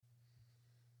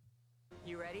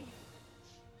Ready?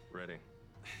 Ready.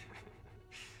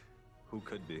 Who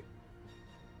could be?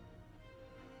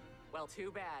 Well,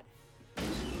 too bad.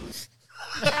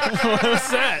 What was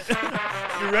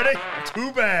that? You ready?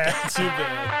 Too bad. Too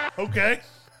bad. Okay.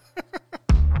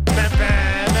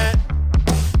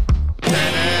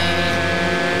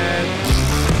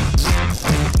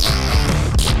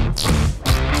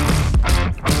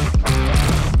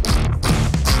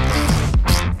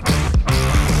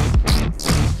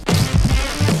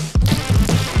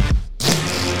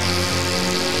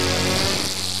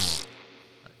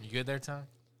 You good there, Tom?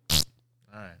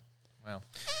 All right. Well,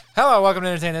 hello, welcome to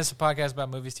Entertain This, a podcast about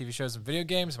movies, TV shows, and video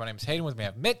games. My name is Hayden. With me, I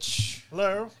have Mitch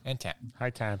Hello. and Tam. Hi,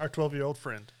 Tam. Our 12-year-old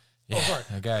friend. Yeah, sorry.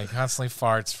 the guy constantly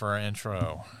farts for our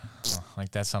intro. Like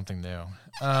that's something new.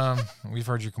 We've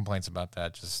heard your complaints about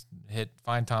that. Just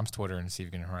find Tom's Twitter and see if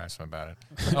you can harass him about it.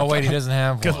 Oh wait, he doesn't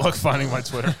have Good one. luck finding my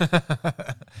Twitter.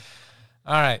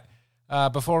 All right.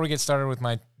 Before we get started with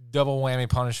my double whammy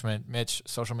punishment, Mitch,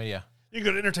 social media. You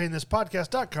can go to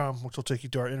entertainthispodcast.com, which will take you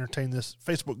to our Entertain This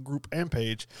Facebook group and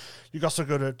page. You can also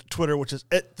go to Twitter, which is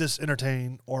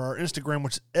 @thisentertain, or our Instagram,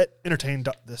 which is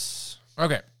 @entertain.this.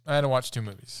 Okay, I had to watch two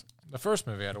movies. The first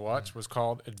movie I had to watch was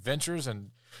called Adventures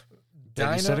in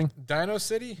Dino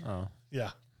City? Oh.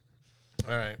 Yeah.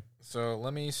 All right, so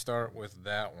let me start with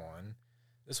that one.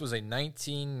 This was a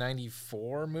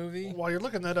 1994 movie. While you're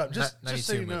looking that up, just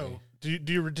so you 92 know,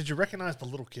 movie. did you recognize the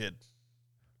little kid,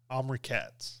 Omri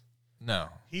Katz? No.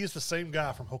 He is the same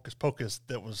guy from Hocus Pocus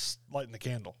that was lighting the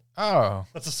candle. Oh,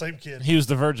 That's the same kid. He was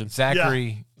the virgin.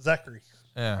 Zachary. Zachary.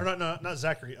 Yeah. Or not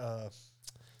Zachary.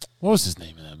 What was his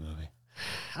name in that movie?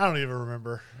 I don't even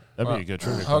remember. That'd be a good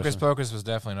trivia Hocus question. Pocus was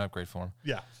definitely an upgrade for him.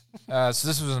 Yeah. So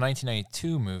this was a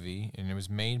 1992 movie, and it was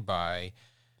made by,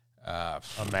 A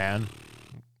man.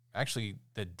 actually,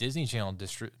 the Disney Channel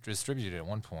distributed it at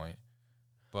one point,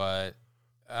 but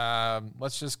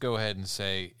let's just go ahead and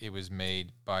say it was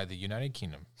made by the United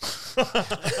Kingdom.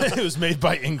 It was made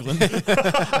by England.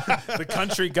 The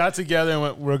country got together and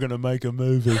went, we're going to make a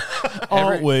movie.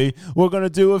 Aren't we? We're going to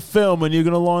do a film, and you're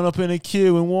going to line up in a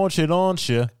queue and watch it, aren't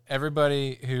you?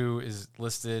 Everybody who is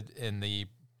listed in the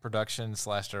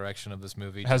production/direction of this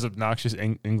movie Has obnoxious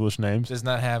English names. does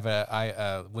not have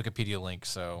a Wikipedia link,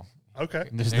 so Okay.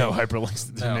 There's no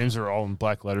hyperlinks. Their No. names are all in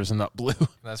black letters and not blue.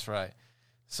 that's right.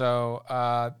 So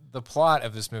the plot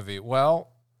of this movie,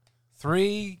 well,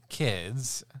 3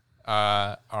 kids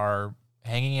are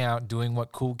hanging out doing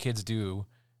what cool kids do,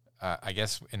 I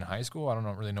guess in high school. I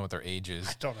don't really know what their age is.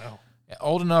 I don't know.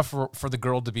 Old enough for the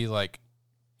girl to be like,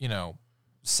 you know,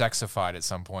 sexified at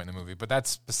some point in the movie, but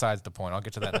that's besides the point. I'll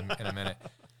get to that in a minute.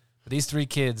 But these 3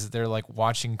 kids, they're like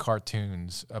watching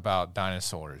cartoons about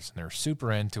dinosaurs, and they're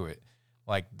super into it.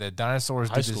 Like the dinosaurs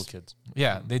High do school this, kids.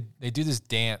 Yeah, they do this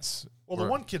dance. Well, the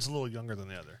one kid's a little younger than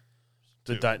the other.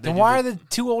 Then why are the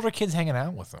 2 older kids hanging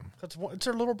out with them? It's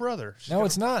her little brother. No,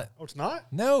 it's not. Oh, it's not?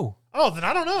 No. Oh, then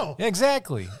I don't know. Yeah,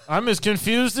 exactly. I'm as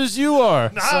confused as you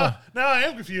are. Now I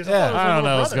am confused. Yeah. thought it was her I don't little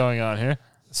know what's brother. going on here.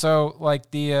 So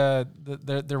like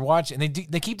they're watching, and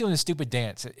they keep doing this stupid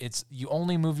dance. It's you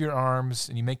only move your arms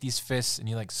and you make these fists and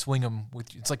you like swing them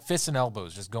with. It's like fists and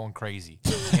elbows, just going crazy,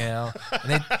 you know.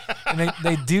 and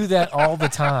they do that all the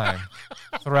time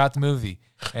throughout the movie,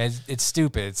 and it's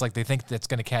stupid. It's like they think that's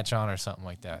going to catch on or something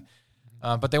like that.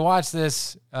 But they watch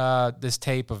this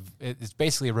tape of it's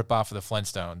basically a ripoff of the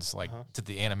Flintstones, like to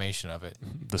the animation of it.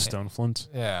 The Stone Flints.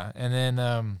 Yeah, and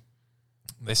then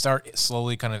they start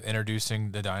slowly kind of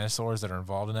introducing the dinosaurs that are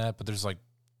involved in that, but there's like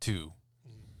 2.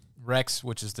 Rex,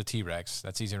 which is the T-Rex,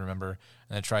 that's easy to remember,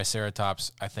 and then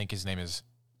Triceratops, I think his name is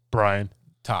Brian.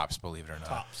 Tops, believe it or not.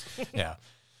 Tops. Yeah.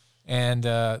 And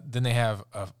then they have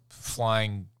a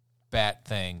flying bat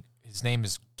thing. His name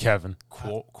is Kevin.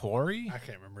 Quarry? I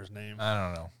can't remember his name. I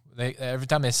don't know. Every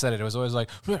time they said it was always like,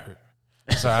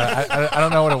 so I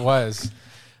don't know what it was.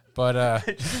 But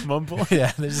Mumble.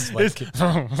 yeah, they're just like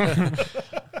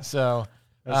so.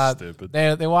 That's stupid.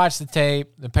 They watch the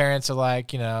tape. The parents are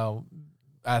like, you know,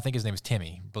 I think his name is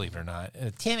Timmy. Believe it or not,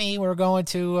 Timmy, we're going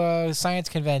to a science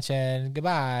convention.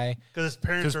 Goodbye. Because his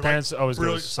Because parents always go to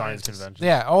brilliant science scientists. conventions.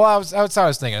 Yeah. Oh, that's what I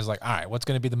was thinking. I was like, all right, what's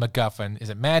going to be the MacGuffin? Is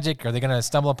it magic? Are they going to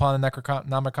stumble upon the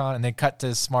Necronomicon? And they cut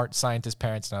to smart scientist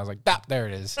parents, and I was like, there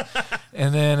it is.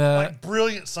 And then, Like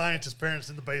brilliant scientist parents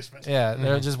in the basement. yeah,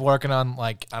 they're just working on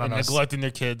like I don't And know, neglecting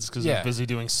their kids because Yeah. they're busy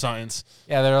doing science.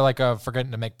 yeah, they're like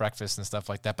forgetting to make breakfast and stuff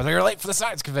like that. But they're late for the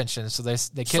science convention, so they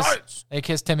kiss Science! they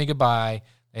kiss Timmy goodbye.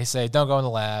 They say, don't go in the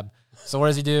lab. So what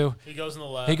does he do? He goes in the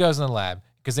lab. He goes in the lab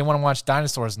because they want to watch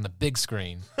dinosaurs on the big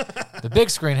screen. The big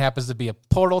screen happens to be a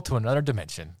portal to another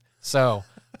dimension. So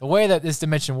the way that this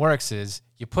dimension works is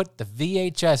You put the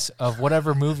VHS of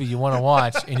whatever movie you want to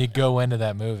watch, and you go into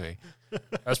that movie.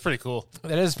 That's pretty cool.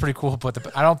 That is pretty cool,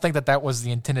 but I don't think that was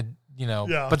the intended,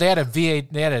 Yeah. But they had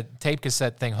a tape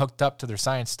cassette thing hooked up to their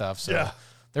science stuff, so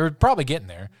they were probably getting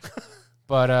there.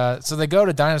 But so they go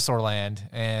to Dinosaur Land,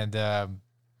 and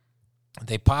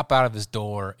they pop out of this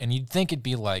door, and you'd think it'd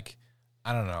be like,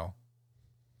 I don't know,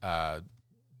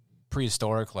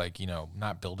 prehistoric, like,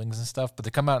 not buildings and stuff, but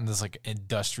they come out in this like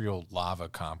industrial lava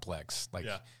complex, like,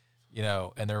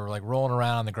 and they're like rolling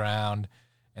around on the ground,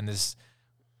 and this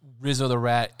Rizzo the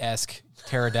Rat-esque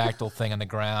pterodactyl thing on the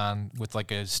ground with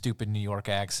like a stupid New York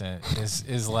accent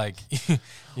is like,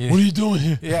 what are you doing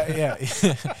here? Yeah.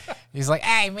 He's like,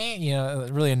 hey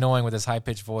man, really annoying with his high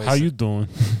pitched voice. How you doing?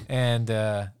 And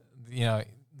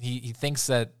he thinks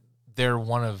that they're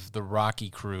one of the Rocky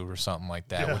crew or something like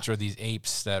that, which are these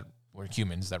apes that were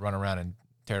humans that run around and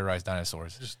terrorize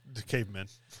dinosaurs. Just the cavemen.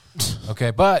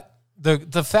 Okay, but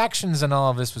the factions and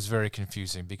all of this was very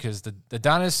confusing because the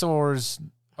dinosaurs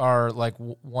are like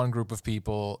one group of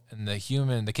people, and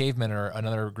the cavemen are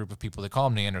another group of people. They call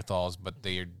them Neanderthals, but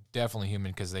they are definitely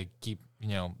human because they keep,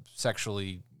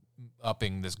 sexually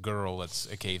upping this girl that's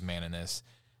a caveman in this.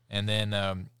 And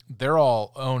then they're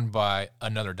all owned by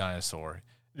another dinosaur.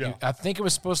 Yeah. I think it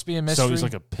was supposed to be a mystery. So he's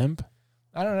like a pimp?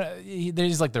 I don't know.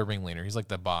 He's like their ringleader. He's like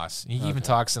the boss. He even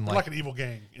talks in Like an evil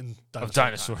gang in Of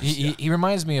dinosaurs. He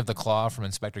reminds me of the Claw from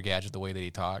Inspector Gadget, the way that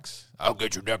he talks. I'll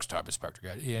get you next time, Inspector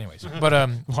Gadget. Yeah, anyways, but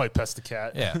Why pest the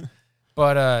cat? yeah,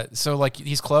 but so like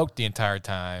he's cloaked the entire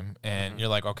time, and you're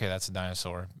like, okay, that's a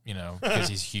dinosaur, because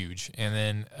he's huge. And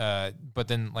then, but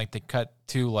then like they cut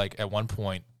to like at one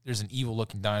point, there's an evil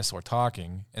looking dinosaur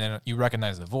talking, and then you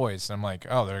recognize the voice. And I'm like,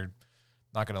 oh, they're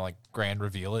not gonna like grand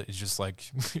reveal it. It's just like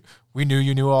we knew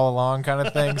you knew all along kind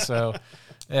of thing. So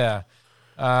yeah.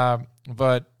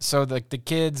 But so the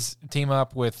kids team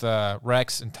up with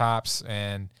Rex and Tops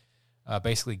and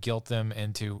basically guilt them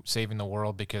into saving the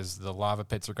world because the lava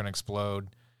pits are going to explode,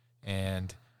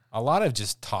 and a lot of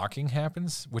just talking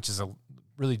happens, which is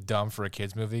really dumb for a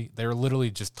kids movie. They're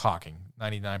literally just talking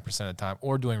 99% of the time,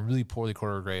 or doing really poorly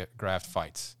choreographed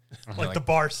fights. like the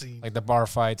bar scene. Like the bar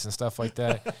fights and stuff like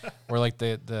that, where like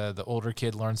the older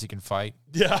kid learns he can fight.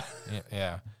 Yeah.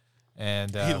 Yeah.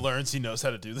 And He learns he knows how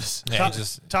to do this. yeah,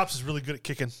 Tops is really good at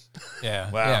kicking.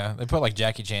 yeah, Wow. yeah. They put like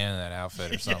Jackie Chan in that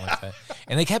outfit or something like that,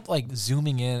 and they kept like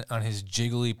zooming in on his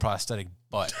jiggly prosthetic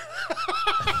butt.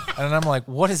 And I'm like,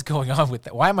 what is going on with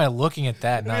that? Why am I looking at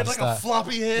that He had like a nonstop?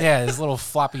 floppy head. Yeah, his little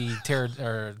floppy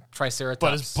triceratops.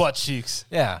 But his butt cheeks.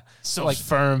 Yeah, So like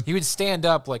firm. he would stand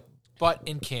up like butt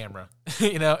in camera,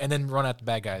 and then run at the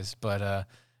bad guys. But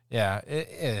yeah,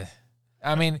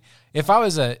 I mean, if I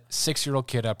was a 6-year-old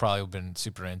kid, I probably would have been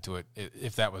super into it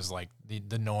if that was like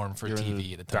the norm for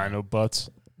TV at the time. Dino butts.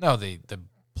 No, the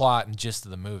plot and gist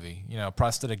of the movie.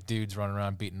 Prosthetic dudes running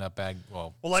around beating up like,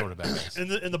 sort of bad guys.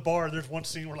 In the bar, there's one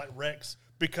scene where like Rex,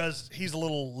 because he's a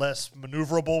little less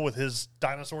maneuverable with his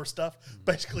dinosaur stuff.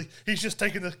 Basically, he's just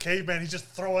taking the caveman, he's just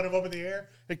throwing him up in the air.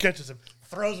 It catches him,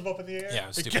 throws him up in the air. Yeah,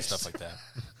 it stupid catches stuff him. like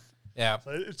that. Yeah,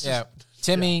 So it's yeah. just-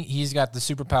 Timmy, he's got the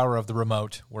superpower of the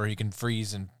remote, where he can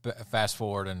freeze and fast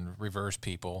forward and reverse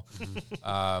people.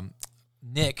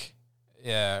 Nick,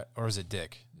 or is it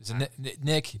Dick? Is it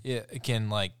Nick can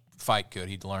like fight good.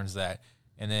 He learns that.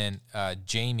 And then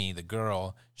Jamie, the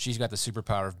girl, she's got the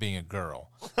superpower of being a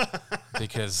girl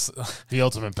because The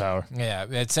ultimate power. yeah,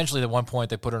 essentially at one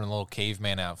point they put her in a little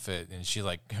caveman outfit and she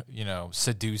like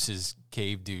seduces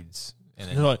cave dudes. And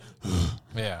then, You're like,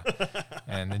 yeah,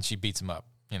 and then she beats him up,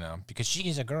 because she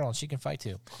is a girl and she can fight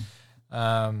too.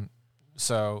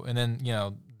 So and then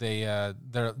they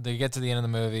get to the end of the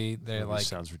movie. They're like,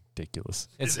 sounds ridiculous.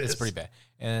 it's pretty bad,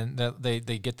 and they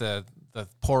get the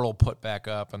portal put back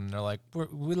up, and they're like,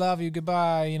 we love you,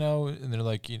 goodbye, and they're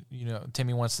like,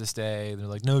 Timmy wants to stay. They're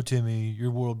like, no, Timmy, your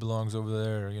world belongs over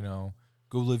there.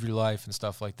 Go live your life and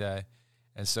stuff like that.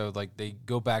 And so like they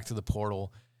go back to the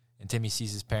portal, and Timmy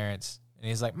sees his parents. And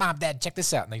he's like, Mom, Dad, check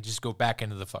this out. And they just go back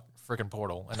into the freaking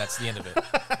portal, and that's the end of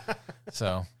it.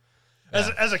 So,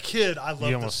 As a kid, I loved You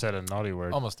this. almost said a naughty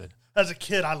word. almost did. As a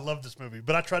kid, I loved this movie,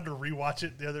 but I tried to rewatch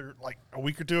it a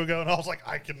week or two ago, and I was like,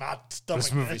 I cannot stomach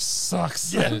This movie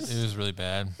sucks. It was really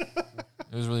bad.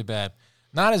 It was really bad.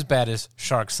 Not as bad as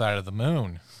Shark Side of the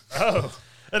Moon, Oh,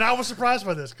 and I was surprised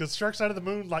by this because Shark Side of the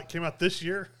Moon came out this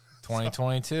year.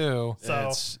 2022.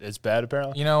 So It's bad,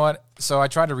 apparently. You know what? So I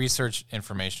tried to research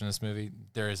information in this movie.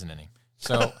 There isn't any.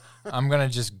 So I'm going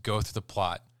to just go through the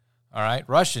plot. All right.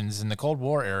 Russians in the Cold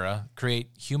War era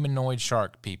create humanoid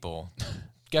shark people.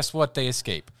 Guess what? They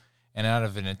escape. And out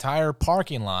of an entire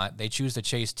parking lot, they choose to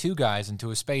chase 2 guys into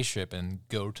a spaceship and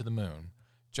go to the moon.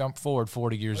 jump forward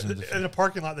 40 years into the future. In a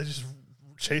parking lot, they just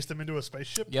chased them into a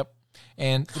spaceship. Yep.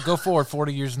 And go forward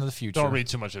 40 years into the future. Don't read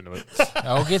too much into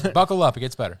it. Buckle up. It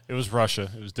gets better. It was Russia.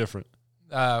 It was different.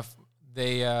 Earth,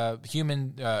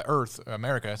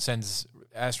 America, sends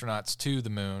astronauts to the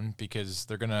moon because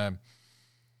they're going to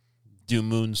do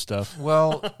moon stuff.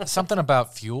 Well, something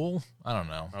about fuel. I don't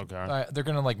know. Okay. They're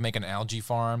going to like make an algae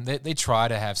farm. They try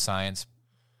to have science,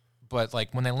 but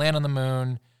like when they land on the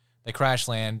moon, they crash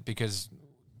land because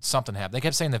something happened. They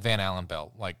kept saying the Van Allen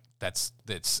belt. Like that's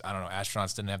I don't know.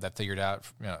 Astronauts didn't have that figured out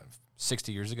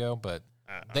 60 years ago, but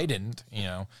they didn't,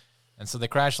 And so they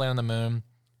crash land on the moon,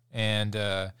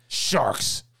 and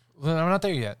sharks. Well, I'm not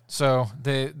there yet. So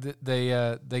they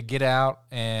get out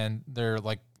and they're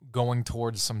like going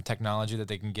towards some technology that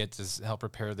they can get to help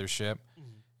repair their ship,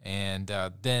 and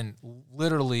then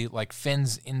literally like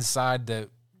fins inside the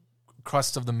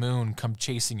crust of the moon come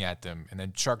chasing at them, and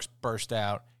then sharks burst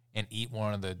out and eat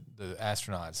one of the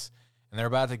astronauts, and they're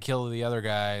about to kill the other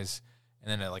guys, and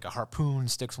then like a harpoon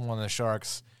sticks one of the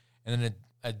sharks, and then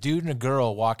a dude and a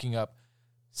girl walking up,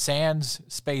 sans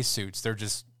spacesuits. They're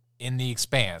just in the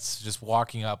expanse, just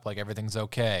walking up like everything's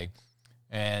okay,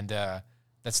 and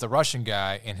that's the Russian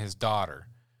guy and his daughter,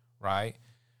 right?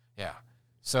 Yeah.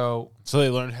 So they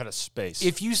learned how to space.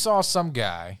 If you saw some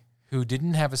guy who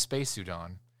didn't have a spacesuit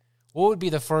on, what would be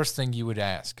the first thing you would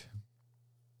ask?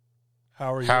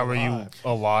 How are you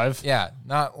alive? Yeah,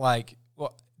 not like,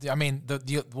 well, I mean,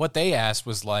 the what they asked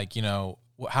was like,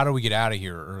 how do we get out of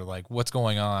here, or like what's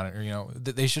going on, or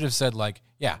they should have said like,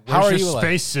 yeah, how are you alive?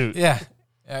 Spacesuit? Yeah,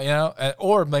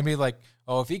 or maybe like,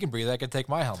 oh, if he can breathe, I could take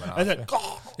my helmet off. And then,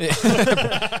 they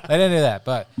didn't do that,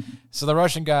 but so the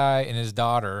Russian guy and his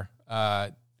daughter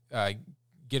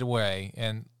get away,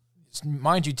 and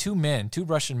mind you, two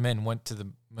Russian men went to the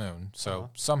moon.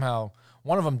 So somehow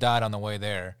one of them died on the way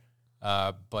there,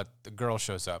 but the girl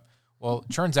shows up. Well,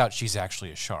 it turns out she's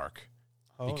actually a shark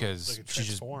because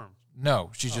she's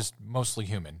just mostly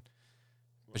human,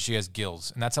 but she has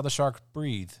gills, and that's how the shark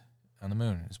breathe on the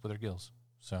moon, is with her gills.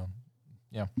 So.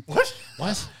 Yeah. What?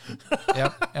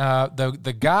 Yep.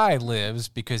 The guy lives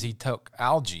because he took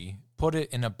algae, put it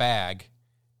in a bag,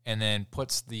 and then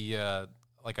puts the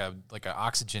like a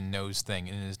oxygen nose thing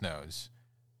in his nose,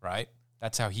 right?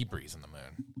 That's how he breathes on the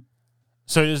moon.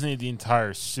 So he doesn't need the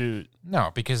entire suit.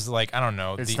 No, because like I don't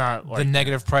know, it's not like the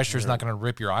negative pressure is not going to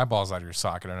rip your eyeballs out of your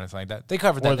socket or anything like that. They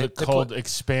covered that. Or the cold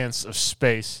expanse of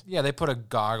space. Yeah, they put a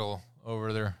goggle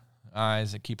over their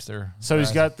eyes. It keeps their. So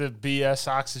he's got the BS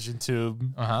oxygen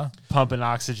tube, pumping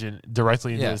oxygen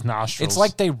directly into his nostrils. It's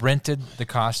like they rented the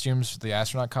costumes, the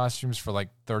astronaut costumes, for like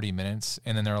 30 minutes,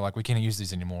 and then they're like, we can't use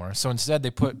these anymore. So instead,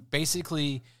 they put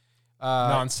basically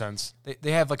nonsense.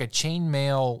 They have like a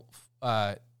chainmail.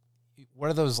 What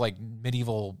are those like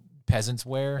medieval peasants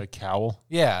wear? A cowl.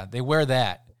 Yeah, they wear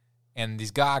that, and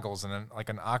these goggles, and like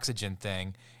an oxygen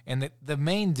thing. And the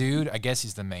main dude, I guess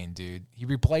he's the main dude, he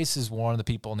replaces one of the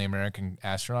people in the American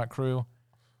astronaut crew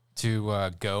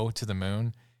to go to the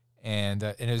moon. And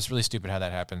it was really stupid how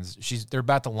that happens. They're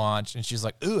about to launch, and she's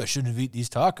like, "Ooh, I shouldn't have eaten these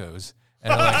tacos."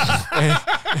 And,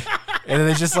 and then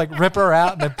they just like rip her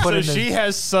out and they put it in. So she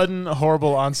has sudden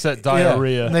horrible onset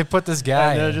diarrhea. And they put this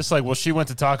guy. And they're just like, well, she went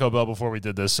to Taco Bell before we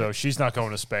did this, so she's not going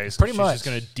to space. Pretty much. She's just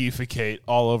going to defecate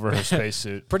all over her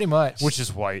spacesuit. Pretty much. Which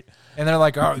is white. And they're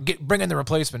like, "Oh, bring in the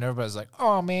replacement." Everybody's like,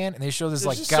 "Oh man!" And they show this There's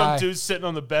like just guy, some dude sitting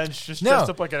on the bench, just dressed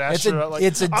up like an astronaut.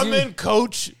 I'm in,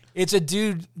 coach. It's a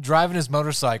dude driving his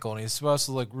motorcycle, and he's supposed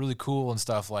to look really cool and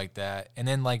stuff like that. And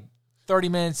then, like 30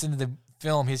 minutes into the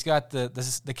film, he's got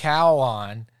the cowl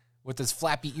on with his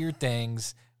flappy ear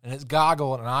things and his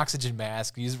goggle and an oxygen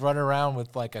mask. He's running around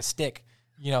with like a stick,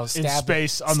 in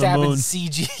space on stabbing the moon.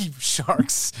 CG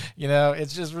sharks.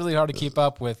 It's just really hard to keep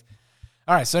up with.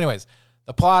 All right, so anyways,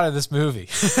 the plot of this movie: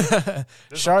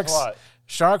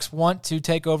 Sharks want to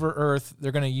take over Earth.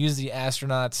 They're going to use the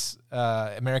astronauts,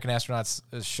 American astronauts'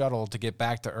 shuttle to get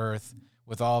back to Earth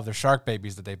with all of their shark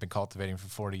babies that they've been cultivating for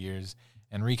 40 years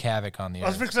and wreak havoc on the Earth. I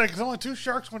was going to say, because only 2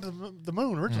 sharks went to the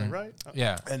moon originally, right?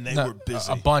 Yeah. And they were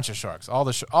busy. A bunch of sharks. All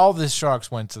the sharks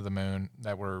went to the moon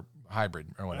that were hybrid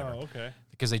or whatever. Oh, okay.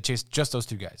 Because they chased just those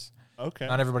 2 guys. Okay.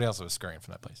 Not everybody else was scurrying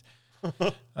from that place.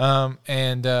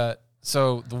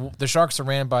 So the sharks are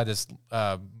ran by this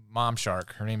mom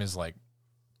shark. Her name is like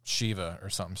Shiva or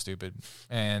something stupid,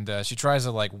 and she tries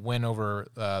to like win over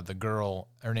the girl.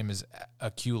 Her name is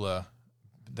Akula,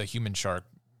 the human shark.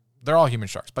 They're all human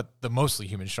sharks, but the mostly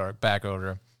human shark back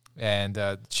over, and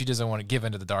she doesn't want to give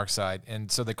in to the dark side,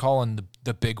 and so they call in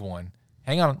the big one.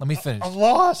 Hang on, let me finish. I'm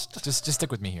lost. Just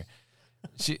stick with me here.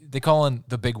 They call in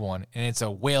the big one, and it's a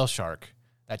whale shark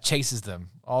that chases them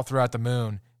all throughout the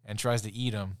moon and tries to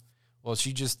eat him. Well,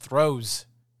 she just throws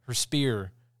her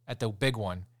spear at the big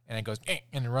one, and it goes,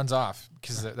 and it runs off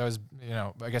because that was,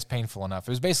 I guess painful enough.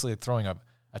 It was basically throwing a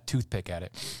toothpick at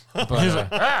it. But, He's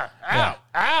like,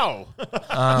 ow.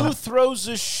 Who throws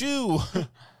a shoe?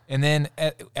 And then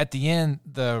at the end,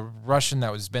 the Russian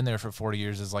that was been there for 40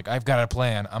 years is like, I've got a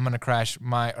plan. I'm going to crash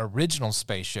my original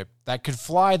spaceship that could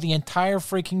fly the entire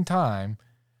freaking time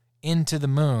into the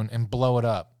moon and blow it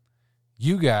up.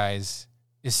 You guys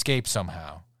escape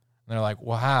somehow. And they're like,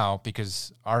 well, how?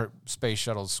 Because our space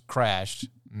shuttle's crashed.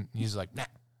 And he's like, nah.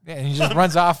 And he just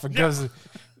runs off and goes.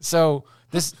 So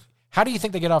how do you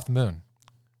think they get off the moon?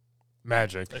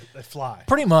 Magic. They fly.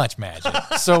 Pretty much magic.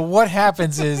 So what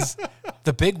happens is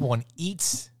the big one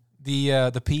eats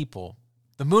the people.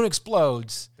 The moon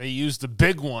explodes. They use the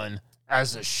big one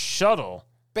as a shuttle.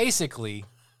 Basically,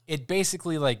 it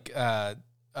like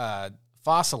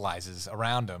fossilizes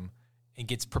around them and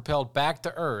gets propelled back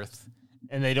to Earth.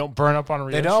 And they don't burn up on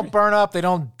re-entry? They don't burn up. They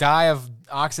don't die of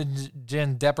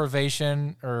oxygen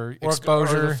deprivation or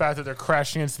exposure. Or the fact that they're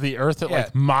crashing into the Earth at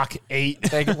like Mach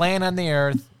 8. They land on the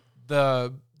Earth.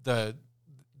 The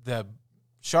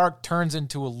shark turns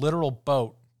into a literal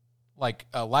boat, like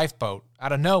a lifeboat,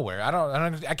 out of nowhere.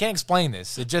 I can't explain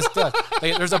this. It just does.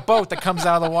 There's a boat that comes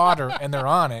out of the water, and they're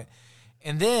on it.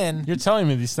 And then you're telling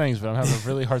me these things, but I'm having a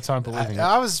really hard time believing it.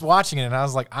 I was watching it, and I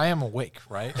was like, I am awake,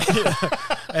 right?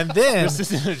 And then this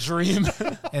isn't a dream.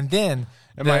 And then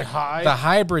I high? The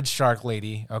hybrid shark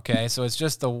lady. Okay, so it's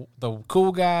just the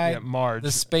cool guy, Marge,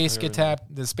 the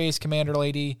space commander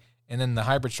lady, and then the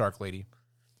hybrid shark lady.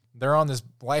 They're on this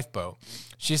lifeboat.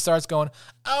 She starts going,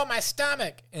 oh, my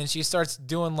stomach. And she starts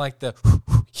doing like the,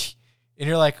 and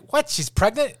you're like, what? She's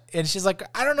pregnant? And she's like,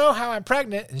 I don't know how I'm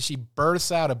pregnant. And she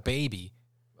births out a baby,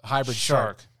 a hybrid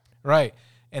shark. Right.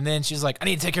 And then she's like, I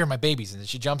need to take care of my babies. And then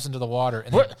she jumps into the water.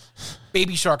 And then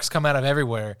baby sharks come out of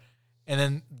everywhere. And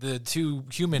then the two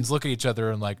humans look at each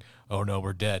other and like, oh, no,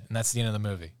 we're dead. And that's the end of the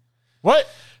movie. What?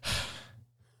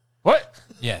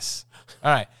 Yes.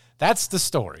 All right. That's the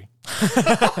story.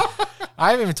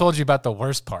 I haven't even told you about the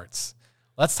worst parts.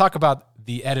 Let's talk about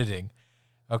the editing.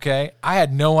 Okay? I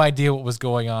had no idea what was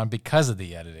going on because of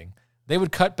the editing. They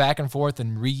would cut back and forth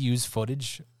and reuse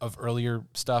footage of earlier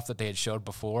stuff that they had showed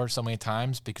before so many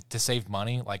times to save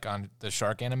money, like on the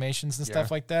shark animations and stuff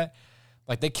like that.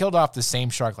 Like, they killed off the same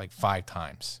shark like 5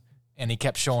 times, and he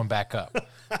kept showing back up.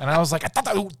 And I was like, I thought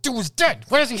that dude was dead.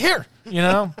 Why is he here?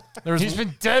 He's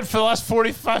been dead for the last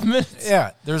 45 minutes.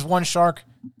 Yeah, there's one shark.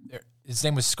 His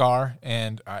name was Scar,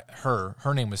 and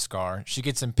her name was Scar. She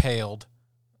gets impaled.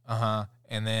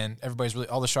 And then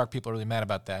all the shark people are really mad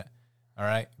about that. All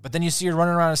right. But then you see her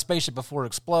running around a spaceship before it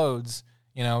explodes.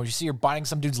 You see her biting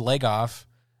some dude's leg off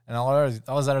and all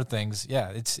those other things. Yeah,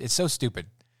 it's so stupid.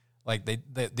 Like,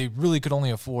 they really could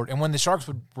only afford. And when the sharks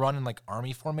would run in like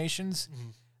army formations,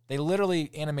 they literally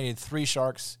animated 3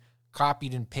 sharks,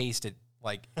 copied and pasted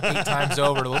like 8 times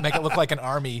over to make it look like an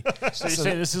army. So you're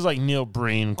saying this is like Neil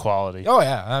Breen quality? Oh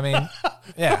yeah, I mean,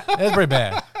 yeah, it's pretty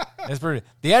bad.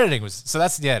 The editing was so.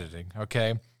 That's the editing.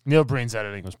 Okay, Neil Breen's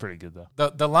editing was pretty good though.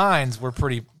 The lines were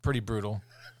pretty brutal,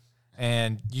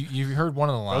 and you heard one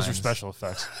of the lines. Those are special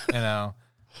effects.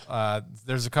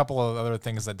 There's a couple of other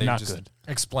things that they Not just good.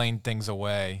 explained things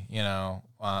away.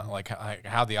 Like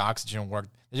how the oxygen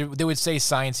worked. They would say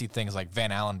sciencey things like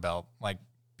Van Allen belt, like.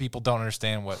 People don't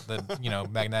understand what the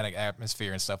magnetic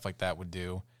atmosphere and stuff like that would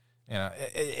do.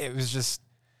 It was just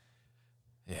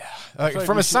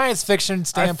from a science fiction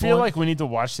standpoint. I feel like we need to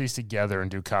watch these together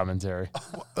and do commentary.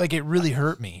 Like, it really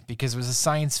hurt me because it was a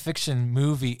science fiction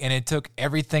movie and it took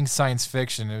everything science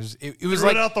fiction. It was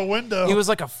right like out the window. It was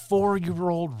like a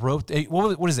 4-year-old wrote.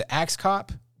 What is it? Axe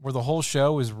Cop, where the whole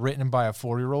show is written by a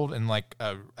 4-year-old and like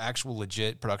a actual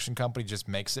legit production company just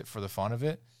makes it for the fun of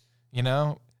it.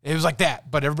 It was like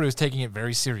that, but everybody was taking it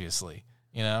very seriously,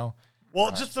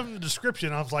 Well, just from the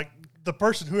description, I was like, the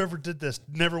person whoever did this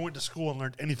never went to school and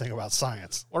learned anything about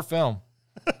science. Or film.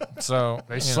 So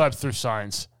they slept through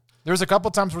science. There was a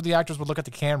couple times where the actors would look at the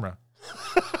camera.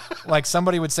 Like,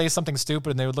 somebody would say something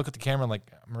stupid and they would look at the camera and like,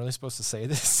 I'm really supposed to say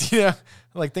this?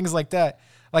 Like things like that.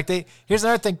 Like, here's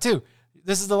another thing too.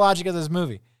 This is the logic of this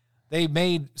movie. They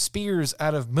made spears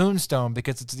out of moonstone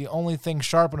because it's the only thing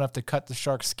sharp enough to cut the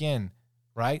shark's skin.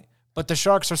 Right? But the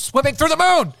sharks are swimming through the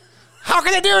moon. How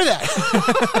can they do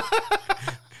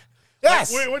that?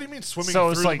 Yes. Wait, what do you mean swimming through the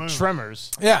moon? So it's like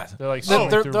Tremors. Yeah. They're like swimming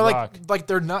through rock. Like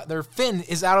they're not. Their fin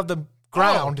is out of the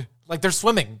ground. Like they're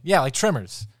swimming. Yeah, like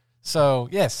Tremors. So,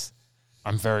 yes.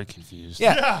 I'm very confused.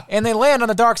 Yeah. And they land on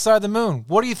the dark side of the moon.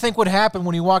 What do you think would happen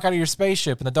when you walk out of your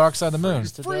spaceship in the dark side of the moon?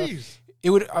 Freeze. It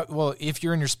would well, if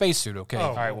you're in your spacesuit, okay. Oh.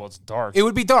 All right, well, it's dark. It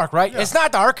would be dark, right? It's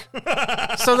not dark.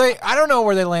 So I don't know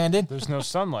where they landed. There's no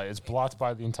sunlight. It's blocked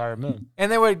by the entire moon.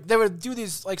 And they would do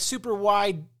these like super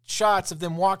wide shots of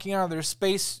them walking out of their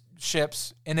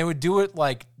spaceships, and they would do it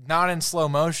like not in slow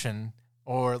motion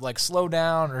or like slow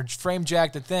down or frame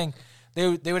jack the thing. They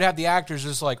would have the actors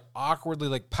just like awkwardly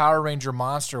like Power Ranger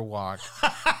monster walk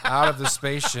out of the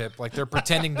spaceship, like they're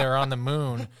pretending they're on the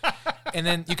moon. And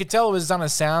then you could tell it was on a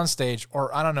soundstage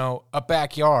or, I don't know, a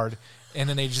backyard. And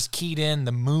then they just keyed in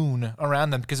the moon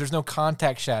around them because there's no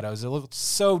contact shadows. It looked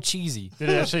so cheesy. Did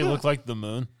it actually look like the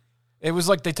moon? It was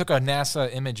like they took a NASA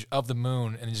image of the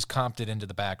moon and just comped it into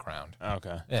the background.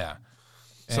 Okay. Yeah.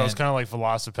 So it's kind of like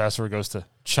Velocipaster where he goes to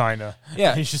China.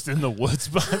 Yeah. He's just in the woods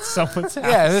behind someone's house.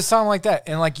 Yeah, it was something like that.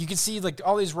 And like you could see like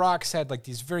all these rocks had like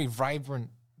these very vibrant,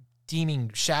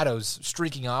 steaming shadows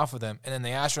streaking off of them. And then the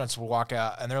astronauts would walk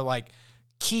out and they're like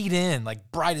keyed in,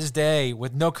 like bright as day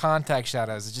with no contact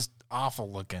shadows. It's just awful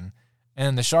looking. And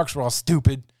then the sharks were all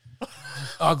stupid,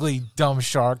 ugly, dumb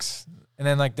sharks. And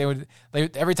then like they would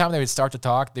every time they would start to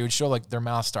talk, they would show like their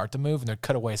mouths start to move and they'd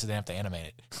cut away so they didn't have to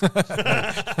animate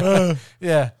it.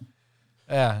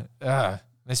 Yeah.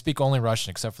 They speak only Russian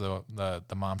except for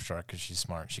the mom shark because she's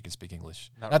smart. She can speak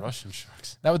English. Not Russian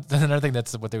sharks. That was another thing.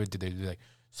 That's what they would do. They'd be like,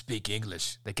 speak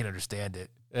English. They can understand it.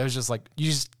 It was just like you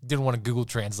just didn't want to Google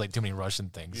translate too many Russian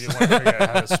things. You didn't want to figure out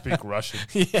how to speak Russian.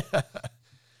 Yeah.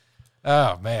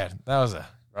 Oh man, that was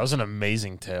an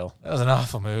amazing tale. an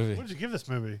awful movie. What did you give this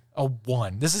movie? A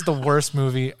 1. This is the worst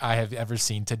movie I have ever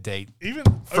seen to date. Even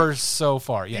So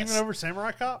far, yes. Even over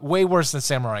Samurai Cop? Way worse than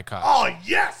Samurai Cop. Oh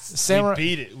yes! Samurai. We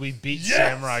beat it. We beat Yes!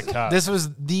 Samurai Cop. This was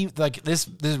this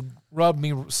rubbed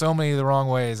me so many the wrong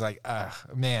ways. Like,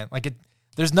 man, like it.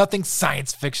 There's nothing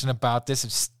science fiction about this.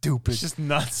 It's stupid. It's just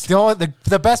nuts.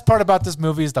 The best part about this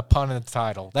movie is the pun in the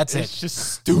title. That's It's it. just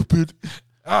stupid.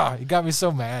 It got me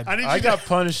so mad. I got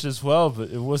punished as well,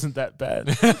 but it wasn't that bad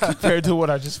compared to what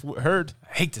I just heard.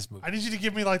 I hate this movie. I need you to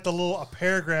give me like a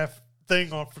paragraph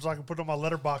thing on so I can put it on my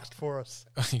Letterboxd for us.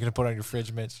 You're gonna put it on your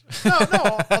fridge, Mitch? No,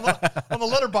 on the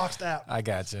Letterboxd app. I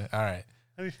got you. All right.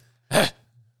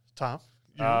 Tom,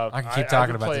 I can keep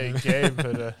talking about play a it. game,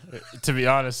 but to be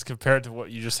honest, compared to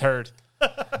what you just heard,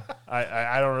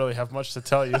 I don't really have much to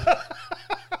tell you.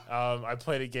 I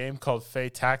played a game called Fae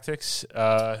Tactics.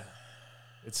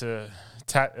 It's a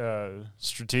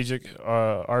strategic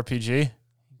RPG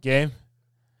game.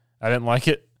 I didn't like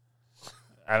it.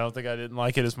 I don't think I didn't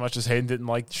like it as much as Hayden didn't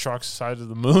like Shark's Side of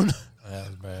the Moon. That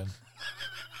was bad.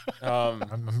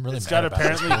 I'm really it's mad got about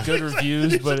apparently this. good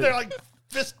reviews, but they're like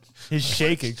fist. he's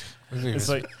shaking. It's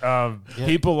like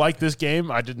people like this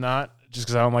game. I did not, just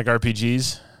because I don't like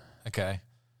RPGs. Okay.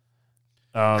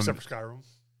 Except for Skyrim.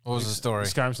 What was the story?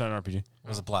 Skyrim's not an RPG. What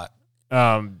was the plot?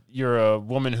 You're a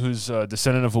woman who's a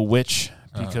descendant of a witch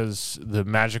because the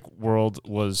magic world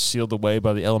was sealed away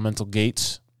by the elemental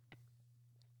gates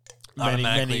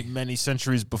many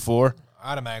centuries before.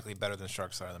 Automatically better than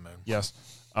Shark Side of the Moon. Yes.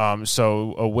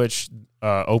 So a witch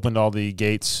opened all the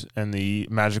gates, and the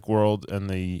magic world and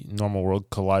the normal world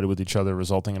collided with each other,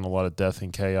 resulting in a lot of death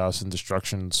and chaos and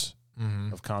destructions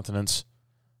of continents.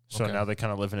 So now they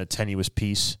kind of live in a tenuous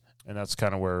peace, and that's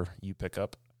kind of where you pick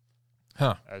up.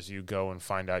 Huh. As you go and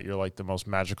find out you're like the most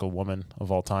magical woman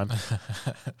of all time.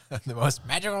 The most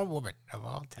magical woman of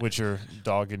all time. With your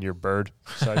dog and your bird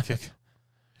sidekick.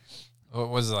 What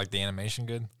was it, like the animation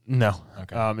good? No.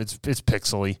 Okay. It's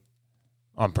pixely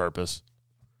on purpose.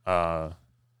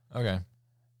 Okay.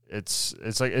 It's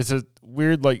a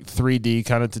weird like 3D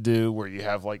kind of to do where you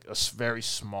have like a very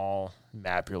small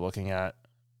map you're looking at,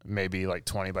 maybe like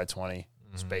 20 by 20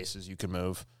 spaces you can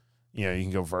move. You know, you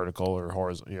can go vertical or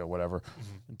horizontal, whatever,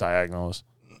 diagonals.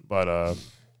 But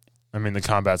I mean, the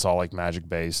combat's all like magic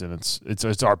based, and it's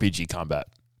RPG combat.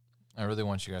 I really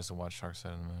want you guys to watch Shark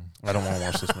Side of the Moon. I don't want to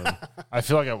watch this movie. I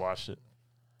feel like I watched it.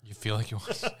 You feel like you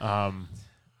watched it? I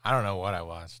don't know what I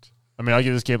watched. mean, I'll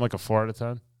give this game like a 4 out of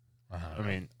 10. I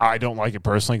mean, I don't like it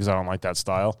personally because I don't like that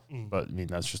style, but I mean,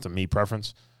 that's just a me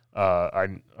preference. I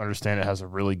understand it has a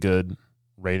really good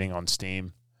rating on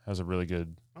Steam, has a really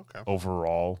good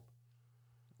overall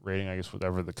rating, I guess,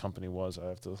 whatever the company was. I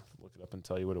have to look it up and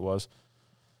tell you what it was.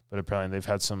 But apparently they've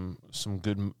had some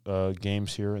good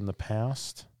games here in the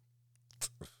past.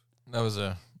 That was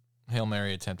a Hail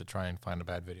Mary attempt to try and find a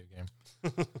bad video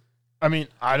game. I mean,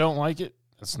 I don't like it.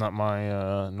 It's not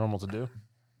my normal to do.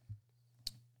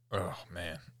 Oh,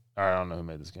 man. I don't know who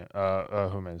made this game.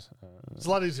 Who made this? It's a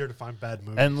lot easier to find bad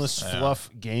movies. Endless Fluff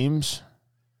Games.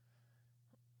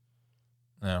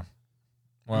 Yeah.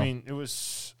 Well, I mean, it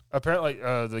was apparently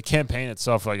the campaign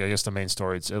itself, like I guess the main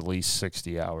story, it's at least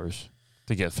 60 hours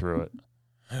to get through it.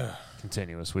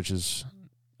 continuous, which is,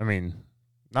 I mean,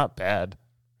 not bad.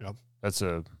 Yep. That's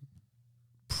a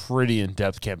pretty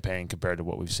in-depth campaign compared to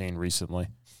what we've seen recently,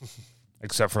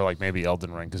 except for like maybe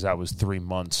Elden Ring, because that was 3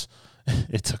 months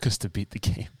it took us to beat the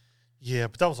game. Yeah,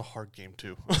 but that was a hard game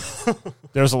too.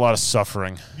 There was a lot of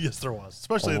suffering. Yes, there was,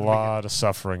 especially A at the lot of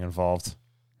suffering involved.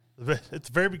 beginning. At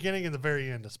the very beginning and the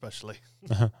very end, especially.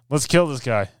 Let's kill this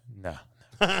guy. No.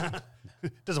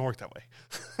 It doesn't work that way.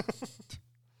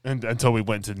 And until we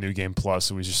went to New Game Plus,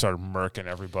 and we just started murking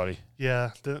everybody.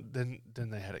 Yeah, then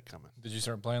they had it coming. Did you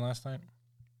start playing last night?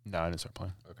 No, I didn't start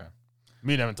playing. Okay.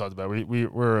 Me and Evan talked about it. We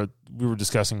were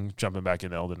discussing jumping back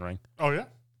into Elden Ring. Oh yeah,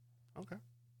 okay,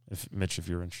 If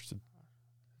you're interested.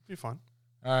 be fun.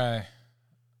 I'm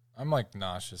like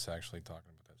nauseous actually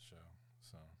talking about that show.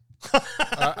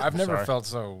 So I've never Sorry. felt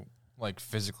so like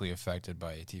physically affected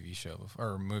by a TV show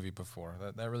or a movie before.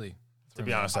 That really. To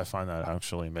be honest, I find that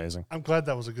actually amazing. I'm glad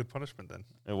that was a good punishment then.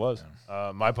 It was.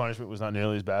 My punishment was not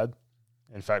nearly as bad.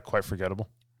 In fact, quite forgettable.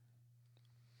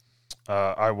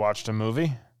 I watched a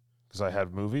movie because I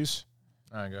had movies.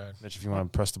 All right, go ahead. Mitch, if you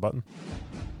want to press the button.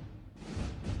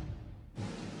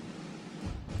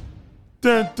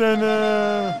 Dun, dun,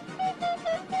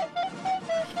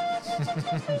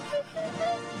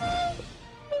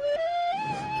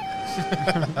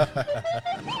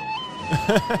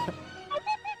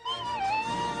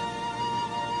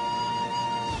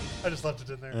 I just left it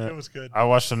in there. Yeah. It was good. I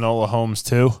watched Enola Holmes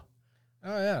 2.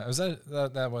 Oh yeah, was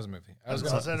that was a movie? I was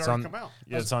Does gonna, that it's already on- come out?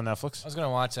 Yeah, it's on Netflix. I was gonna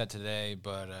watch that today,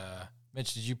 but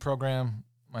Mitch, did you program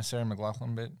my Sarah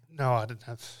McLachlan bit? No, I don't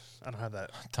have that.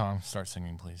 Tom, start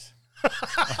singing, please.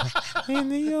 In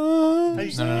the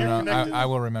arms. Hey, No, you're no, no. connected. I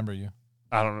will remember you.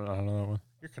 I don't know that one.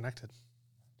 You're connected.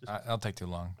 I'll take too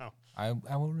long. Oh. I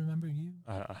will remember you.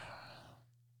 I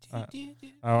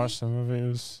watched the movie. It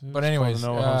was But anyways,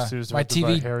 called Enola Holmes 2. It was my directed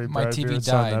by TV Harry my Bradbeer. TV It's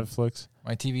on died. Netflix.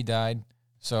 My TV died,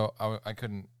 so I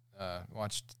couldn't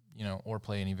watch or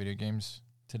play any video games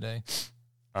today.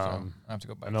 So I have to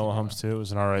go back. Enola to Holmes 2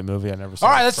 was an alright movie. I never saw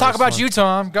All right, the let's talk first about one. you,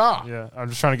 Tom. God. Yeah, I'm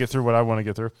just trying to get through what I want to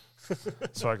get through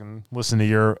so I can listen to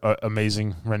your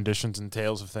amazing renditions and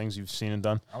tales of things you've seen and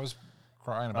done. I was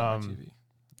crying about my TV.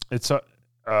 It's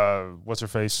what's her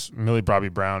face? Millie Bobby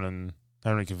Brown and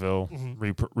Henry Cavill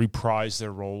reprised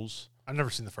their roles. I've never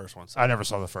seen the first one. So. I never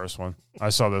saw the first one. I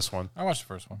saw this one. I watched the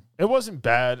first one. It wasn't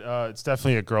bad. It's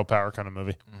definitely a girl power kind of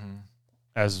movie, Mm-hmm.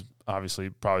 as obviously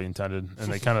probably intended.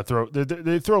 And they kind of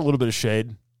they throw a little bit of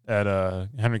shade at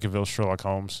Henry Cavill's Sherlock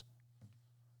Holmes,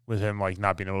 with him like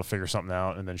not being able to figure something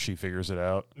out, and then she figures it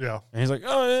out. Yeah. And he's like,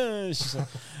 oh, yeah. She's like,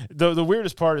 the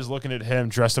weirdest part is looking at him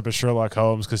dressed up as Sherlock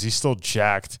Holmes because he's still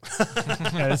jacked.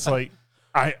 And it's like,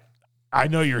 I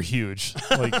know you're huge.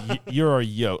 Like, you're a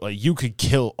yoke. Like, you could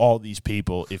kill all these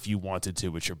people if you wanted to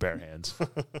with your bare hands.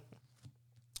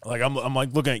 Like, I'm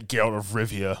like looking at Geralt of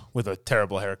Rivia with a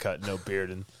terrible haircut, no beard,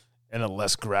 and a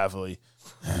less gravelly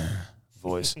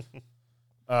voice.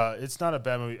 It's not a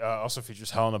bad movie. Also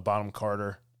features Helena Bonham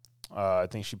Carter. I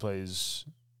think she plays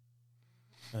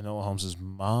Enola Holmes'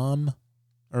 mom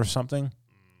or something.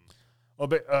 Well,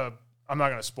 I'm not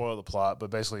going to spoil the plot, but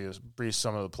basically, a brief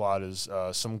sum of the plot is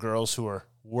some girls who are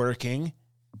working.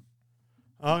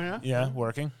 Oh yeah. Yeah,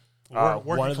 working.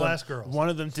 Working class girls. One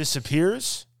of them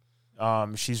disappears.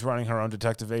 She's running her own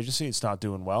detective agency. It's not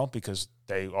doing well because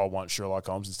they all want Sherlock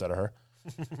Holmes instead of her.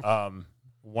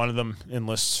 One of them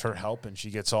enlists her help, and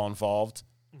she gets all involved,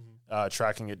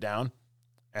 tracking it down.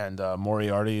 And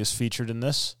Moriarty is featured in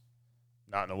this.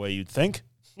 Not in a way you'd think.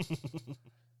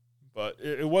 But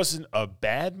it wasn't a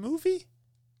bad movie.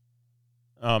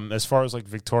 As far as like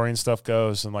Victorian stuff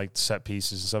goes and like set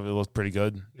pieces and stuff, it looked pretty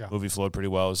good. Yeah. Movie flowed pretty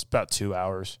well. It was about 2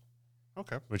 hours,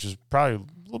 Okay. which is probably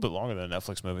a little bit longer than a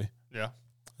Netflix movie Yeah.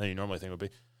 than you normally think would be.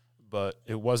 But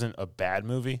it wasn't a bad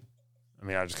movie. I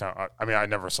mean, I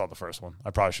never saw the first one.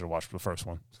 I probably should have watched the first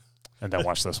one and then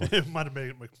watched this one. It might have made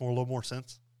it make a little more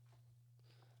sense.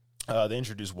 They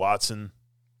introduced Watson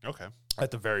Okay.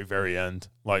 at the very, very end.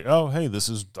 Like, oh, hey, this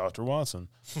is Dr. Watson.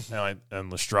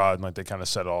 and Lestrade, and like they kind of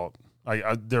set all...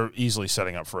 they're easily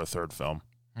setting up for a third film.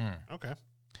 Okay.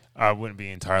 I wouldn't be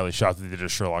entirely shocked that they did a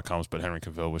Sherlock Holmes, but Henry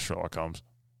Cavill was Sherlock Holmes,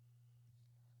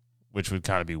 which would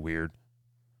kind of be weird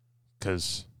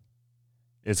because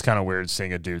it's kind of weird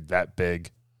seeing a dude that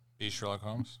big Be Sherlock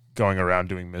Holmes. going around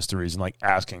doing mysteries and like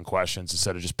asking questions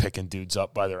instead of just picking dudes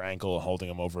up by their ankle and holding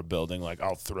them over a building. Like,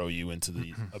 I'll throw you into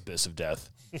the abyss of death.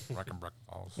 Wrecking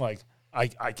balls. Like, I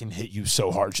can hit you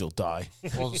so hard you'll die.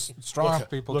 Well, strong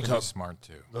people look can how- be smart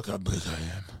too. Look how big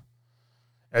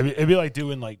I am. It'd be like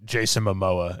doing like Jason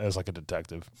Momoa as like a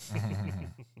detective.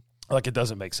 Like, it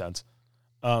doesn't make sense.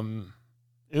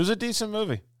 It was a decent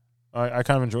movie. I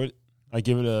kind of enjoyed it. I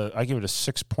give it a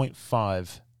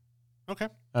 6.5 Okay.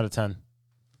 out of 10.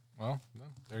 Well,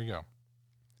 there you go.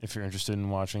 If you're interested in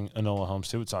watching Enola Holmes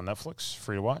 2, it's on Netflix,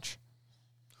 free to watch.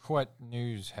 What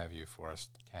news have you for us,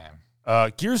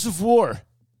 Cam? Gears of War,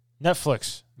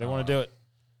 Netflix. They want to do it.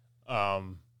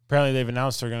 Apparently, they've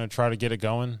announced they're going to try to get it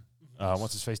going.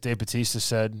 What's his face? Dave Bautista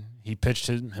said he pitched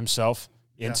himself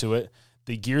into it.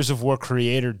 The Gears of War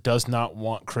creator does not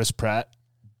want Chris Pratt.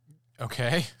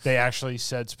 Okay. They actually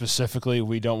said specifically,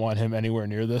 we don't want him anywhere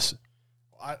near this.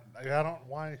 I don't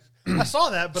why. I saw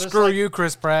that, but Screw it's like, you,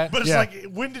 Chris Pratt. But it's Yeah. like,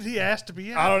 when did he ask to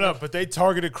be in? I don't know, but they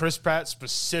targeted Chris Pratt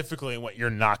specifically and went, you're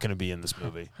not going to be in this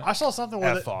movie. I saw something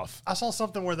where off. I saw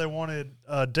something where they wanted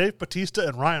Dave Bautista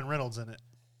and Ryan Reynolds in it.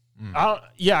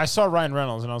 I saw Ryan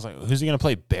Reynolds, and I was like, who's he going to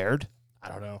play, Baird? I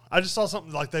don't know. I just saw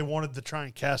something like they wanted to try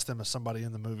and cast them as somebody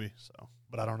in the movie. So,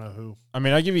 but I don't know who. I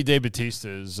mean, I give you Dave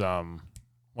Bautista's,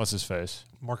 what's his face?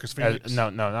 Marcus Phoenix.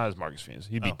 No, not as Marcus Phoenix.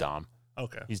 He'd be Dom.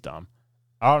 Okay. He's Dom.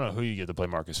 I don't know who you get to play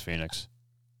Marcus Phoenix.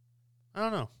 I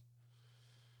don't know.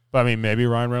 But I mean, maybe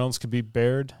Ryan Reynolds could be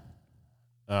Baird.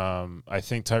 I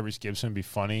think Tyrese Gibson would be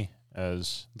funny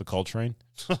as the Coltrane.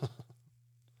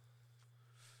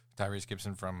 Tyrese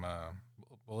Gibson from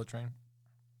Bullet Train?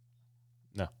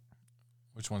 No.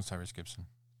 Which one's Tyrese Gibson?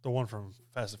 The one from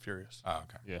Fast and Furious. Oh,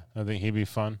 okay. Yeah, I think he'd be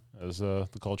fun as the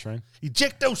Coltrane.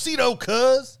 Ejectocito,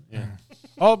 cuz. Yeah.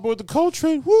 All aboard the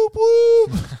Coltrane. Whoop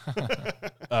whoop.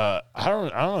 I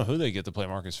don't know who they get to play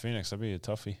Marcus Phoenix. That'd be a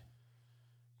toughie.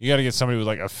 You got to get somebody with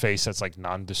like a face that's like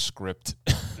nondescript.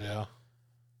 Yeah.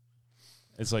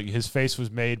 It's like his face was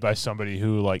made by somebody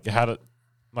who like had a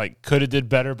like could have did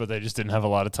better, but they just didn't have a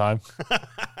lot of time.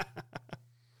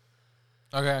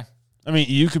 Okay. I mean,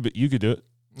 you could do it.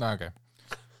 Okay.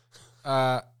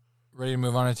 Ready to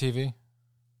move on to TV?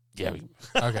 Yeah.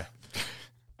 Okay.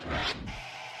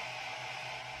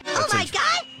 Oh my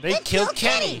God! They killed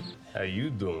Kenny. How you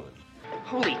doing?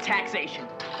 Holy taxation.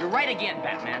 You're right again,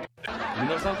 Batman. You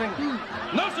know something?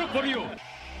 No soup for you!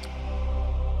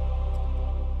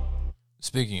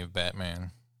 Speaking of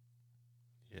Batman,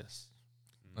 Yes.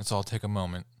 let's all take a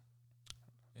moment.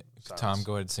 Silence. Tom,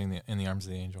 go ahead and sing In the Arms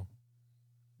of the Angel.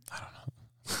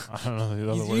 I don't know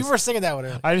the other words. You were singing that one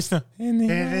earlier. I just know in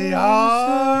the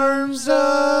arms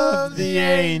of the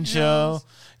angel,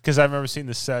 because I remember seeing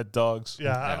the sad dogs.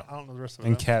 Yeah, I don't know the rest of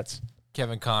and it. cats.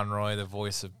 Kevin Conroy, the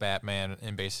voice of Batman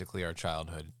in basically our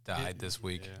childhood, died this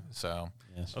week. So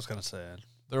That was kind of sad.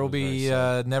 there will Very be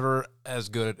sad. never as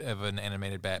good of an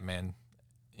animated Batman,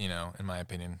 in my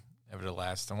opinion, ever to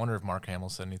last. I wonder if Mark Hamill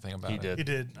said anything about He it. did. He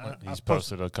did. He's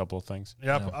posted a couple of things.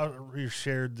 Yeah, I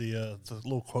reshared the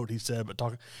little quote he said, but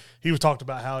he was talked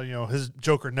about how his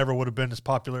Joker never would have been as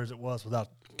popular as it was without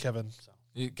Kevin. So.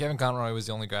 Kevin Conroy was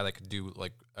the only guy that could do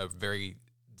like a very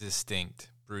distinct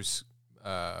Bruce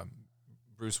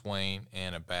Wayne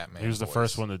and a Batman. He was the voice.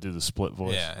 first one to do the split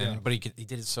voice. Yeah, but he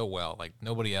did it so well. Like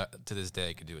nobody to this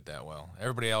day could do it that well.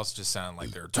 Everybody else just sounded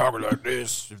like they're talking like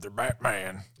this if they're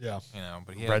Batman. Yeah.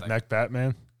 But he had Redneck like,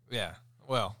 Batman. yeah.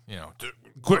 Well,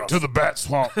 Quick to the bat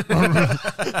swamp. To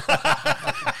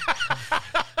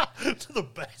the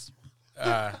best.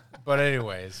 But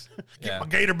anyways, Get yeah. my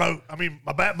gator boat. I mean,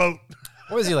 my bat boat.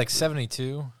 What was he like?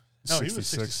 72. No, he was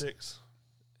 66. 66.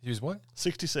 He was what?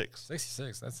 66.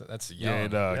 66. That's He young.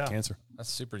 had Yeah. cancer. That's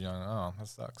super young. Oh, that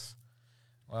sucks.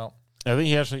 Well, I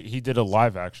think he did a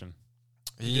live action.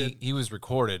 he was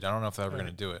recorded. I don't know if they're ever going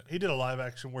to do it. He did a live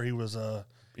action where he was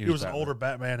He was was an Batman. older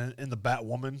Batman in the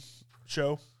Batwoman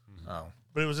show, Oh,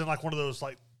 but it was in like one of those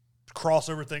like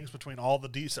crossover things between all the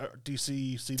DC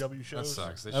CW that shows.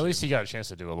 sucks. At least he got a chance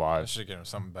to do a I live. should get him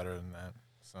something better than that.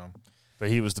 So But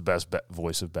he was the best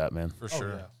voice of Batman. for Oh,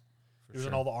 sure. yeah. He was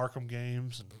in all the Arkham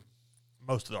games and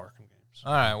most of the Arkham games.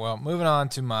 All right. Well, moving on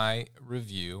to my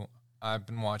review. I've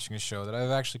been watching a show that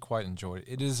I've actually quite enjoyed.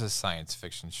 It is a science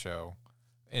fiction show,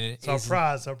 and it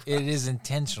Surprise. it is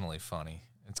intentionally funny.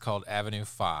 It's called Avenue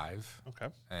 5, Okay.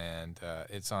 and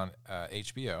it's on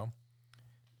HBO.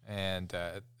 And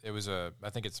it was I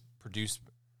think it's produced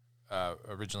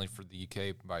originally for the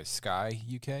UK by Sky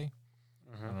UK. I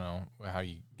don't know how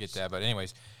you get that, but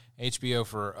anyways, HBO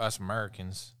for us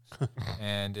Americans,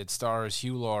 and it stars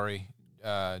Hugh Laurie,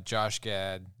 Josh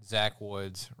Gad, Zach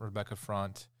Woods, Rebecca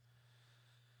Front,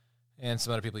 and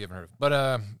some other people you haven't heard of.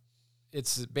 But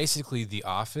it's basically The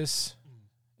Office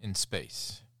in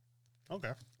space.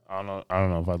 Okay. I don't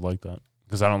know if I'd like that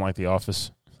because I don't like The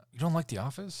Office. You don't like The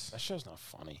Office? That show's not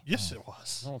funny. Yes, it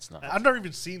was. No, it's not. I've never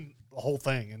even seen the whole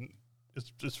thing, and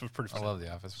it's was pretty I funny. love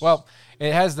The Office. Well,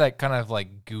 it has that kind of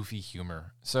like goofy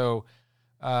humor. So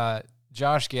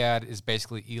Josh Gad is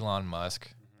basically Elon Musk,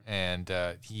 and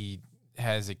he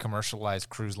has a commercialized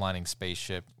cruise lining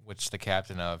spaceship, which the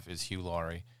captain of is Hugh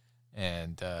Laurie,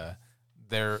 and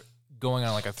they're going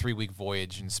on like a 3-week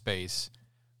voyage in space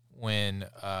when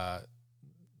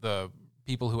the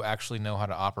people who actually know how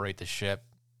to operate the ship,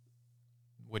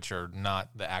 which are not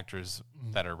the actors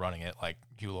that are running it, like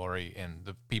Hugh Laurie and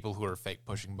the people who are fake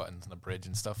pushing buttons on the bridge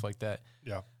and stuff like that.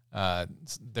 Yeah.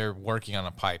 They're working on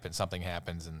a pipe and something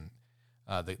happens and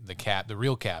the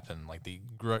real captain, like the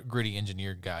gritty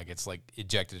engineer guy, gets like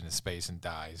ejected into space and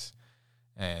dies.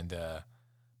 And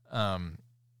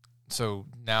so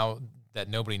now that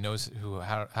nobody knows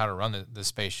how to run the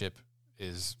spaceship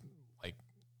is like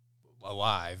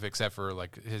alive, except for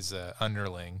like his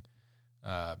underling,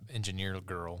 engineer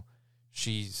girl.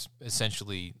 She's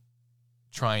essentially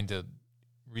trying to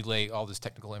relay all this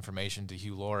technical information to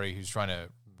Hugh Laurie, who's trying to,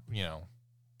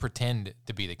 pretend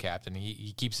to be the captain.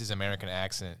 He keeps his American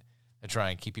accent to try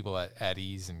and keep people at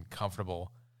ease and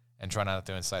comfortable and try not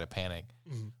to incite a panic.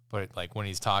 Mm-hmm. But like when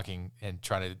he's talking and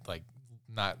trying to like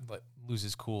not lose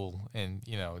his cool and,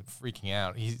 freaking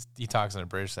out, he talks in a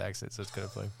British accent, so it's kind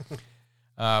of funny.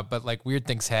 But like weird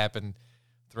things happen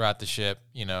throughout the ship,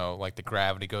 like the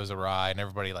gravity goes awry and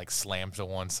everybody like slams to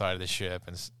one side of the ship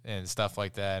and stuff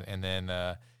like that. And then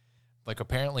like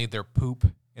apparently their poop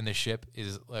in the ship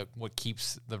is like what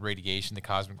keeps the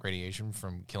cosmic radiation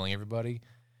from killing everybody.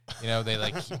 They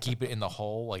like keep it in the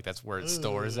hole, like that's where it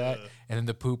stores at. And then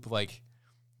the poop like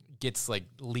gets like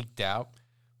leaked out.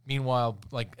 Meanwhile,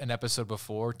 like an episode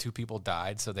before, 2 people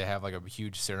died, so they have like a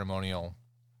huge ceremonial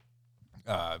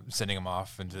sending them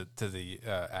off into the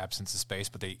absence of space,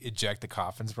 but they eject the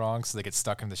coffins wrong, so they get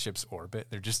stuck in the ship's orbit.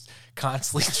 They're just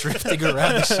constantly drifting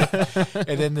around the ship.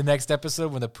 And then the next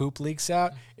episode, when the poop leaks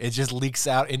out, it just leaks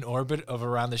out in orbit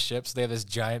around the ship. So they have this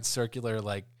giant circular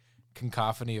like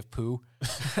cacophony of poo.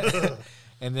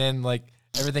 And then like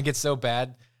everything gets so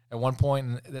bad. At one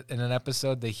point in an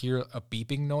episode, they hear a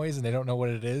beeping noise and they don't know what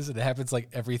it is. And it happens like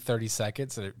every 30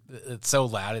 seconds. And it's so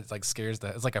loud, it like scares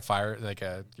it's like a fire, like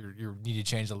you need to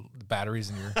change the batteries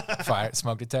in your fire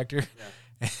smoke detector.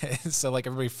 Yeah. So like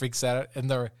everybody freaks out. And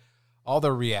all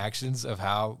the reactions of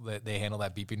how they handle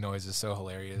that beeping noise is so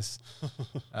hilarious.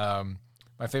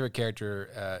 My favorite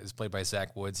character is played by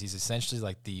Zach Woods. He's essentially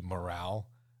like the morale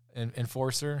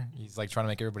enforcer. He's like trying to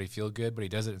make everybody feel good, but he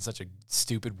does it in such a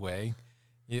stupid way.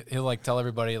 He'll like tell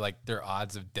everybody like their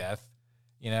odds of death,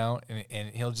 and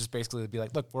he'll just basically be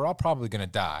like, "Look, we're all probably gonna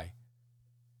die,"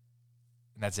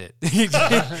 and that's it. He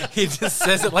just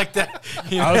says it like that.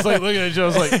 I was like looking at you. I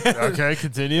was like, "Okay,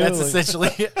 continue." That's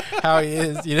essentially how he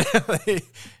is.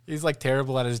 He's like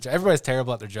terrible at his job. Everybody's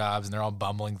terrible at their jobs, and they're all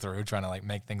bumbling through trying to like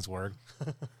make things work.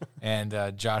 And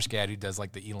Josh Gad, who does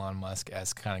like the Elon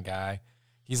Musk-esque kind of guy,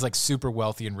 he's like super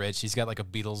wealthy and rich. He's got like a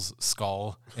Beatles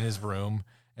skull in his room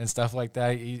and stuff like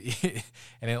that.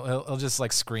 And he'll just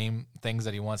like scream things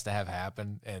that he wants to have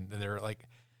happen, and they're like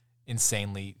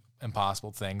insanely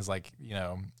impossible things. Like,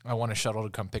 I want a shuttle to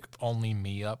come pick only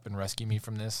me up and rescue me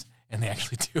from this, and they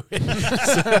actually do it.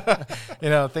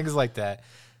 So, things like that.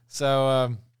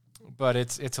 So, but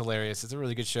it's hilarious. It's a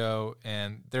really good show,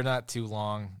 and they're not too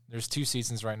long. There's 2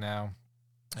 seasons right now.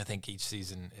 I think each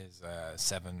season is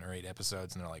 7 or 8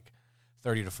 episodes, and they're like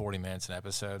 30 to 40 minutes an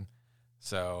episode.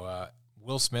 So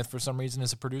Will Smith, for some reason,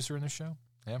 is a producer in the show.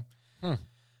 Yeah.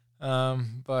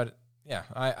 But yeah,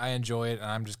 I enjoy it.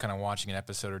 I'm just kind of watching an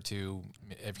episode or 2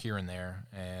 here and there,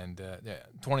 and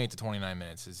 28 to 29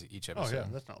 minutes is each episode. Oh yeah,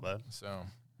 that's not bad. So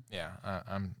yeah,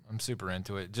 I'm super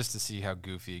into it just to see how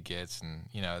goofy it gets, and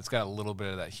it's got a little bit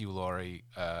of that Hugh Laurie,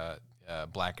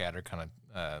 Blackadder kind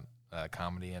of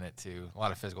comedy in it too. A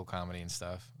lot of physical comedy and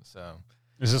stuff. So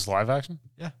is this live action?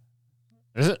 Yeah.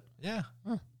 Is it? Yeah.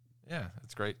 Huh. Yeah,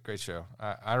 it's great show.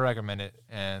 I recommend it,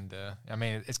 and I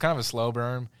mean it's kind of a slow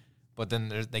burn, but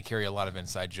then they carry a lot of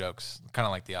inside jokes, kind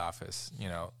of like The Office,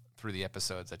 through the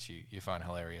episodes that you find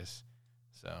hilarious.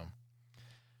 So,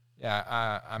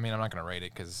 yeah, I mean I'm not gonna rate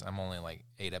it because I'm only like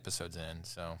 8 episodes in,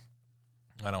 so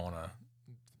I don't want to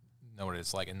know what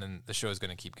it's like. And then the show is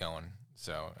gonna keep going,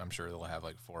 so I'm sure they'll have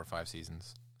like 4 or 5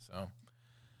 seasons. So,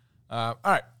 all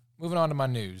right, moving on to my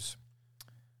news.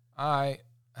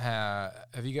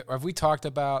 Have we talked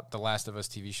about the Last of Us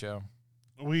TV show?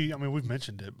 We've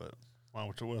mentioned it, but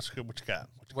what you got?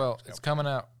 It's coming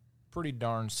out pretty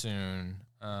darn soon.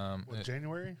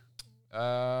 January?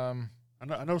 I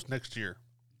know it's next year.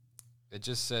 It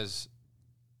just says,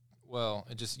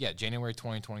 January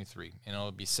 2023, and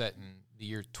it'll be set in the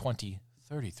year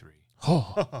 2033.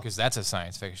 Oh, because that's a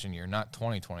science fiction year, not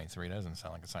 2023. It doesn't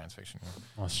sound like a science fiction year.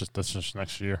 Well, that's just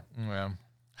next year. Yeah.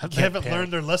 They haven't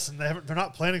learned their lesson. They're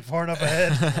not planning far enough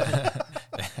ahead.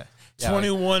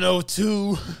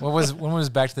 2102. When was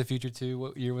Back to the Future 2?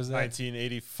 What year was that?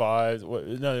 1985.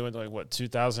 No, they went to like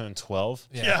 2012.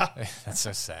 Yeah. That's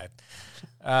so sad.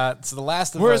 So the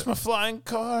Last of Where's Us, my flying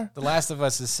car? The Last of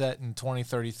Us is set in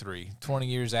 2033, 20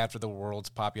 years after the world's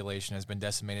population has been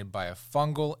decimated by a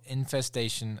fungal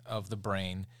infestation of the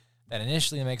brain that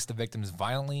initially makes the victims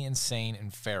violently insane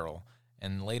and feral,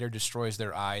 and later destroys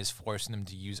their eyes, forcing them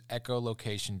to use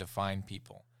echolocation to find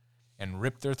people and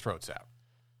rip their throats out.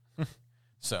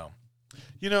 So,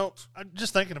 I'm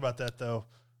just thinking about that though.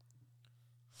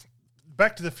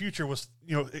 Back to the Future was,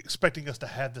 expecting us to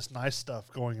have this nice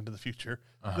stuff going into the future.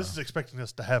 This is expecting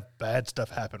us to have bad stuff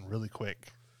happen really quick.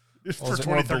 For It's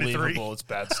more 2033. believable. It's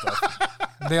bad stuff.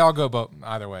 they all go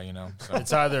either way, So.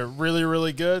 It's either really,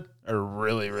 really good or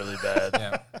really, really bad.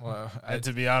 Yeah. Well, And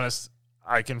to be honest,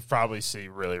 I can probably see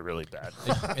really, really bad.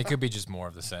 it could be just more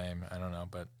of the same. I don't know.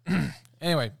 But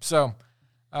anyway, so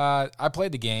I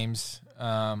played the games.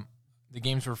 The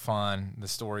games were fun. The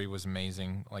story was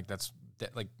amazing. Like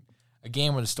a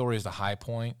game where the story is the high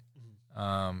point,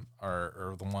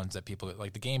 are the ones that people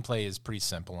like. The gameplay is pretty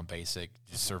simple and basic,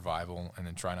 just survival, and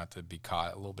then try not to be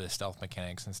caught. A little bit of stealth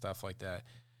mechanics and stuff like that.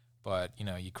 But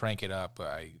you crank it up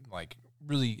by like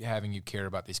really having you care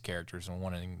about these characters and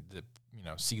wanting to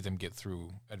see them get through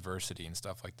adversity and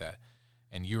stuff like that.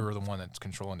 And you're the one that's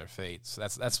controlling their fate. So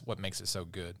that's what makes it so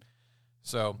good.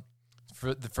 So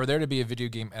for there to be a video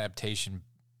game adaptation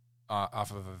off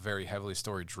of a very heavily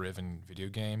story-driven video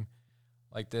game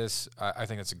like this, I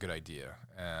think that's a good idea.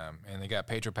 And they got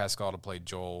Pedro Pascal to play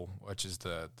Joel, which is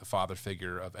the father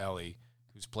figure of Ellie,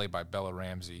 who's played by Bella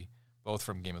Ramsey, both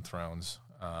from Game of Thrones.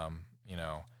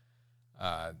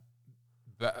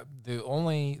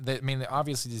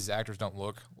 Obviously these actors don't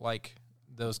look like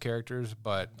those characters,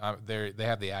 but they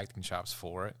have the acting chops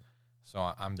for it. So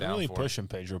I'm They're down really for pushing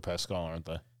Pedro Pascal, aren't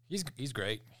they? it. He's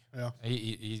great. Yeah.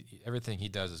 He everything he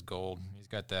does is gold. He's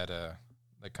got that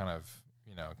kind of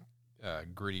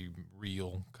gritty,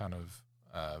 real kind of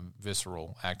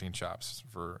visceral acting chops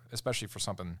especially for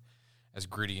something as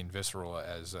gritty and visceral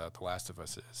as The Last of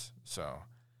Us is. So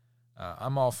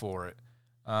I'm all for it.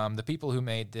 The people who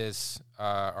made this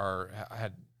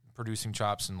had producing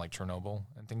chops in like Chernobyl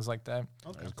and things like that.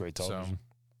 Okay. That's great television.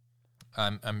 So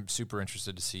I'm super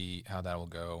interested to see how that will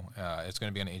go. It's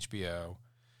going to be on HBO,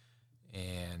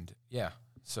 and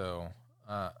so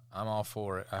I'm all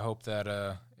for it. I hope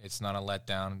that it's not a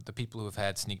letdown. The people who have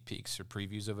had sneak peeks or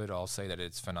previews of it all say that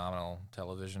it's phenomenal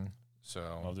television.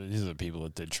 So Well, these are the people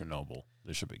that did Chernobyl.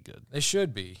 They should be good. they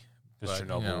should be. Because But,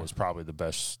 Chernobyl was probably the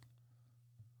best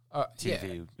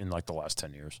TV in like the last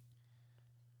 10 years.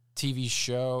 TV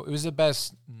show. It was the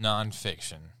best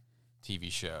nonfiction TV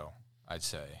show, I'd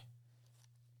say.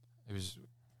 It was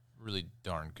really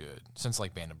darn good since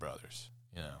like Band of Brothers,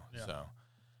 Yeah. So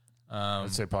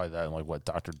I'd say probably that and like what,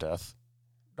 Dr. Death?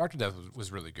 Dr. Death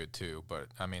was really good too, but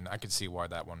I mean I could see why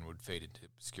that one would fade into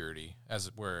obscurity,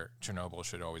 as where Chernobyl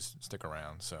should always stick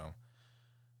around. So,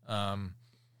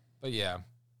 but yeah,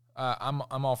 I'm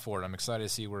all for it. I'm excited to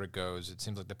see where it goes. It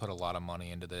seems like they put a lot of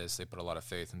money into this. They put a lot of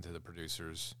faith into the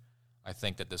producers. I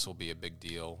think that this will be a big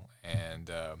deal,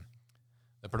 and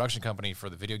the production company for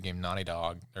the video game Naughty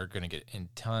Dog are going to get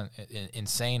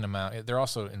insane amount. They're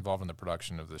also involved in the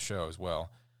production of the show as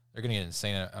well. They're going to get an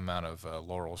insane amount of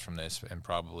laurels from this, and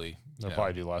probably They'll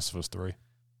probably do Last of Us 3.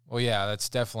 Well, yeah, that's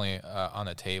definitely on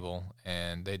the table,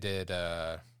 and they did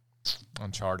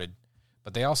Uncharted,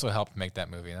 but they also helped make that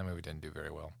movie, and that movie didn't do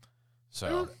very well.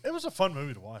 So It was a fun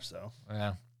movie to watch, though.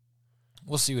 yeah,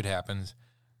 we'll see what happens.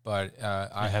 But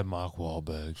I had Mark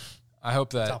Wahlberg. I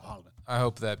hope that Tom Holland. I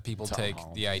hope that people Tom take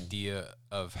Holland. the idea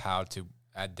of how to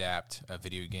adapt a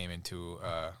video game into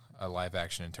a live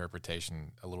action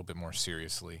interpretation a little bit more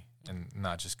seriously, and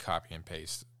not just copy and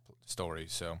paste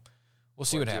stories. So we'll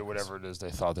see what happens. Whatever it is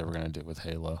they thought they were going to do with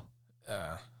Halo.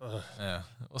 Yeah,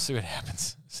 we'll see what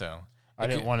happens. So I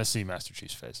didn't want to see Master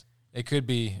Chief's face. it could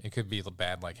be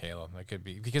bad like Halo. It could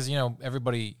be because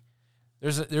everybody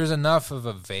there's enough of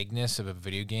a vagueness of a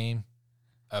video game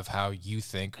of how you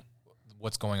think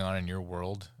what's going on in your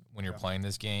world when you're playing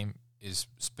this game is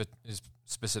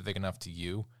specific enough to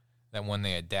you that when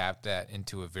they adapt that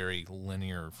into a very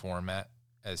linear format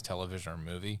as television or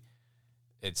movie,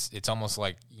 it's almost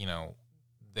like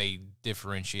they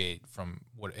differentiate from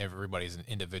what everybody's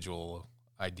individual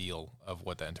ideal of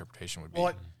what that interpretation would be. Well,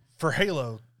 like for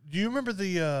Halo, do you remember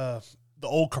the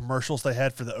old commercials they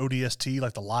had for the ODST,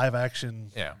 like the live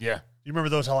action? Yeah. Yeah. You remember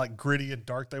those, how like gritty and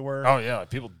dark they were? Oh yeah,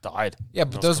 people died. Yeah,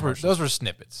 but those were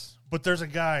snippets. But there's a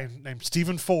guy named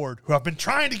Stephen Ford who I've been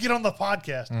trying to get on the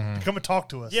podcast to come and talk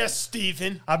to us. Yes,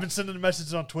 Stephen. I've been sending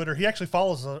messages on Twitter. He actually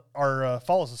follows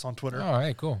us on Twitter. Oh,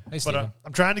 hey, cool. Hey, But Steven.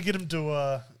 I'm trying to get him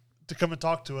to come and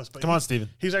talk to us. But Come on, Steven.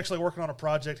 He's actually working on a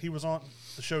project. He was on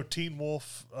the show Teen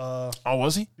Wolf. Oh,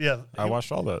 was he? Yeah, I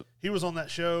watched all that. He was on that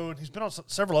show, and he's been on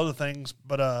several other things.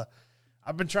 But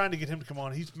I've been trying to get him to come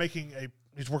on. He's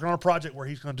working on a project where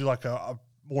he's going to do like a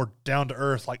more down to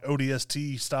earth, like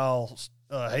ODST style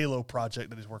Halo project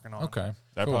that he's working on. Okay.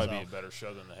 That'd Cool. probably be a better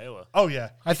show than the Halo. Oh yeah,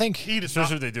 I think he did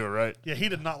Especially not. if they do it right. Yeah, he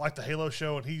did not like the Halo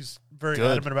show, and he's very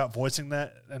Good. adamant about voicing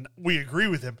that, and we agree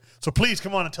with him. So please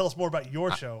come on and tell us more about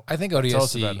your show. I think Tell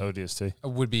us about ODST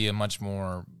ODST. would be a much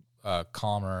more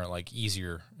calmer, like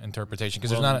easier interpretation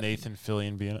because Will there's not. Nathan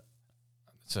Fillion be in it?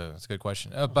 It's a good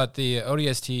question. But the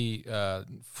ODST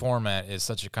format is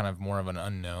such a kind of more of an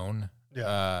unknown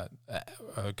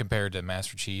compared to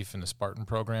Master Chief and the Spartan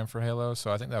program for Halo.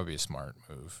 So I think that would be a smart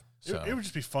move. So It would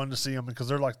just be fun to see them because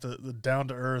they're like the down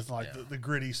to earth, like the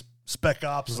gritty spec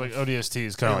ops. It's like ODST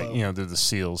is kind of Halo. like, they're the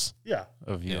SEALs Yeah,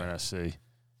 of UNSC.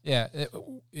 yeah,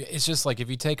 it's just like if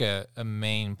you take a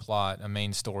main plot, a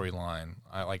main storyline,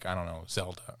 I don't know,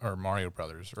 Zelda or Mario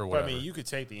Brothers or But whatever. I mean, you could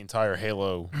take the entire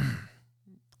Halo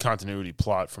continuity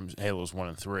plot from Halos 1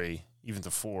 and 3, even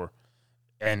to 4,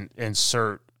 and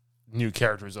insert new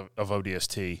characters of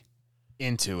ODST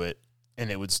into it,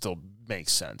 and it would still make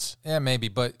sense. Yeah, maybe,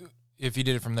 but if you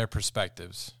did it from their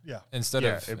perspectives, yeah. instead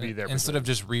Yeah, of it'd be their instead of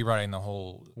just rewriting the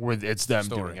whole Where it's them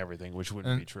Story. doing everything, which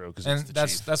wouldn't be true because and it's the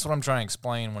that's chief. that's what I'm trying to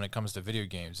explain when it comes to video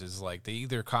games is like they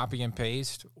either copy and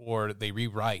paste or they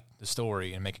rewrite the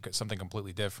story and make it something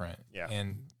completely different. Yeah.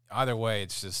 And either way,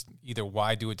 it's just either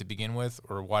why do it to begin with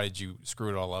or why did you screw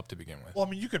it all up to begin with? Well, I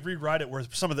mean, you could rewrite it where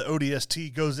some of the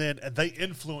ODST goes in and they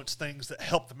influence things that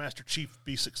help the Master Chief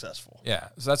be successful. Yeah.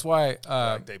 So that's why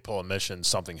Like they pull a mission,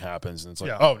 something happens, and it's like,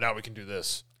 Yeah. oh, now we can do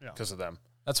this Yeah. because of them.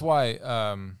 that's why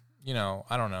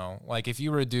I don't know, like if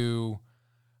you were to do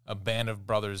a Band of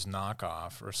Brothers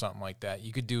knockoff or something like that,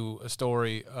 you could do a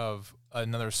story of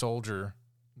another soldier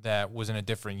that was in a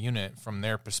different unit from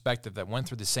their perspective that went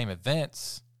through the same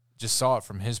events, just saw it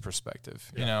from his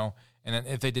perspective, you know. And then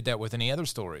if they did that with any other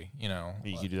story, you know,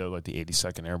 You could do that with like the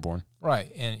 82nd Airborne.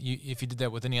 right? And if you did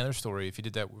that with any other story, if you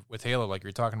did that with Halo, like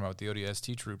you're talking about with the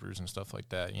ODST troopers and stuff like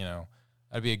that, you know,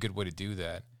 that'd be a good way to do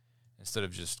that instead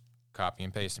of just copy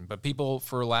and pasting. But people,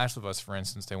 for Last of Us, for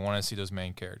instance, they want to see those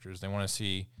main characters. They want to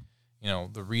see, you know,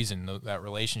 the reason, that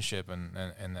relationship and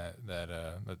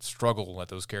that struggle that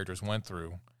those characters went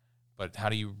through. But how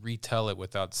do you retell it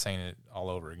without saying it all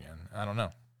over again? I don't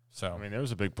know. So I mean, there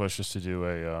was a big push just to do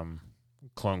a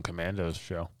Clone Commandos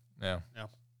show. yeah, Yeah.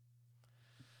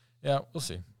 yeah, we'll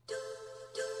see.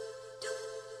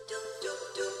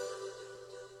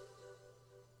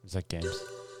 Is that games?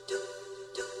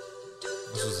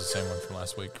 This was the same one from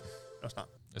last week. No, it's not.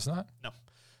 It's not. No.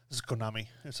 This is Konami.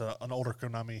 It's an older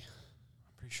Konami. I'm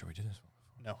pretty sure we did this one.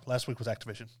 No, last week was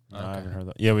Activision. No, I haven't heard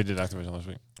that. Yeah, we did Activision last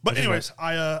week. But anyways,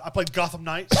 I played Gotham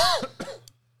Knights.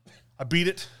 I beat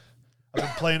it. I've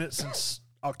been playing it since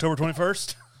October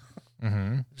 21st.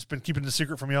 Mm-hmm. Just been keeping it a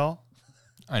secret from y'all.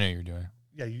 I know you were doing.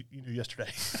 Yeah, you knew yesterday.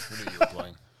 We knew you were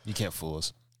playing. You can't fool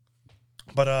us.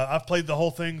 But I've played the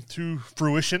whole thing to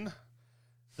fruition.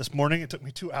 This morning, it took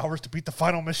me 2 hours to beat the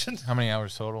final mission. How many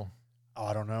hours total? Oh,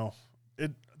 I don't know.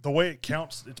 The way it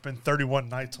counts, it's been 31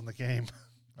 nights on the game.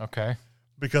 Okay.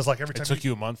 Because like every It time took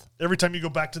you a month. every time you go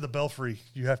back to the Belfry,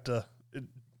 you have to it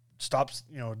stops.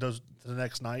 You know, it does the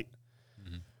next night.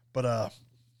 But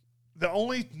the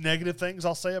only negative things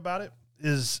I'll say about it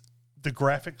is the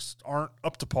graphics aren't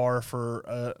up to par for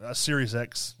a Series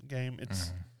X game.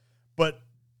 It's but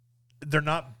they're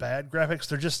not bad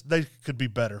graphics. They could be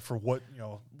better for what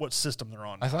system they're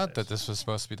on. I thought nowadays. that this was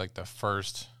supposed to be like the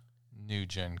first new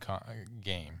gen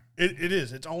game. It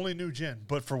is. It's only new gen,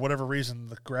 but for whatever reason,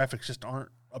 the graphics just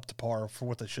aren't up to par for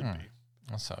what they should be.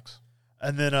 That sucks.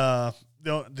 And then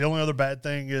the only other bad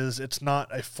thing is it's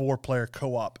not a 4-player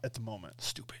co-op at the moment.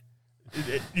 Stupid.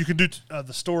 You can do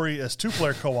the story as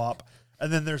 2-player co-op,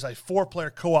 and then there's a 4-player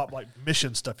co-op like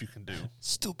mission stuff you can do.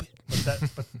 Stupid. But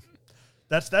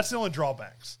that's the only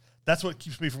drawbacks. That's what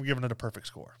keeps me from giving it a perfect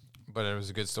score. But it was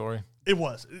a good story. It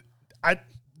was.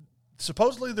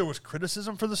 Supposedly there was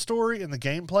criticism for the story and the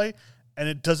gameplay, and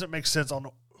it doesn't make sense on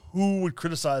who would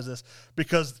criticize this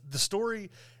because the story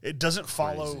it doesn't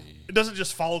follow. It doesn't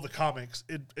just follow the comics.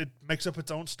 It makes up its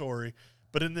own story.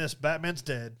 But in this, Batman's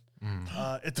dead.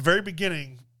 At the very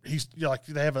beginning, like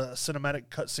they have a cinematic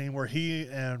cutscene where he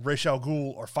and Ra's al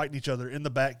Ghul are fighting each other in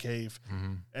the Batcave,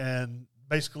 and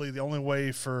basically the only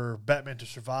way for Batman to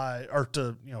survive or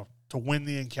to win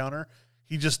the encounter,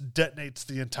 he just detonates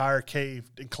the entire cave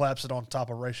and claps it on top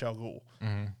of Ra's al Ghul.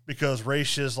 Because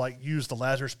Ra's has like used the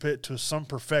Lazarus Pit to some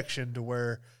perfection to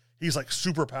where he's like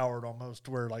super powered almost,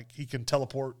 where like he can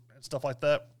teleport and stuff like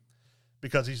that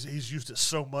because he's used it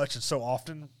so much and so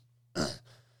often.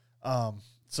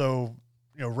 So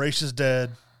Ra's is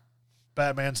dead,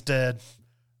 Batman's dead.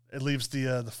 It leaves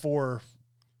the four,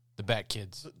 the Bat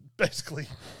Kids, basically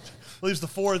leaves the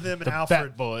four of them and The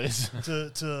Alfred Bat Boys.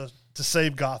 to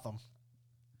save Gotham.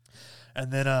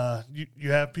 And then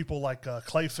you have people like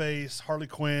Clayface, Harley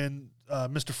Quinn,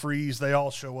 Mr. Freeze. They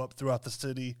all show up throughout the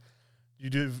city. You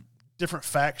do different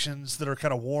factions that are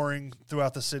kind of warring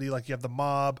throughout the city. Like you have the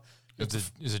mob.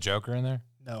 Is a Joker in there?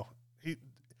 No.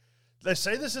 They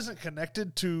say this isn't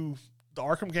connected to the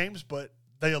Arkham games, but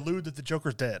they allude that the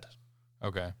Joker's dead,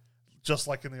 Okay. just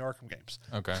like in the Arkham games.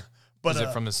 Okay. But is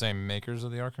it from the same makers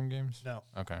of the Arkham games? No.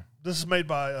 Okay. This is made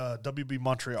by WB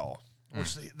Montreal,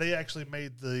 which they actually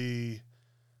made the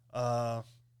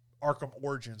Arkham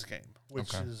Origins game,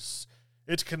 which is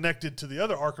it's connected to the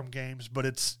other Arkham games, but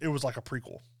it was like a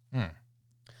prequel.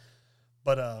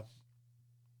 But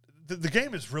the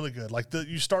game is really good. Like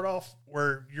you start off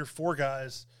where your four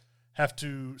guys have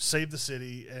to save the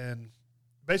city, and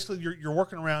basically you're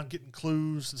working around getting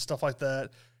clues and stuff like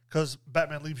that. Because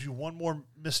Batman leaves you one more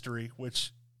mystery,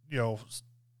 which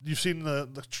you've seen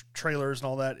the trailers and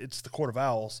all that. It's the Court of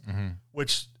Owls,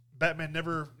 which Batman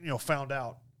never found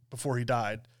out before he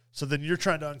died. So then you're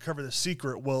trying to uncover the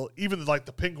secret. Well, even like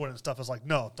the Penguin and stuff is like,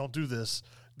 no, don't do this.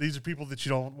 These are people that you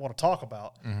don't want to talk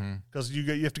about because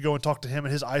you have to go and talk to him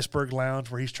at his iceberg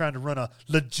lounge where he's trying to run a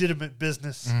legitimate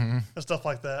business and stuff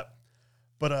like that.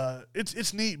 But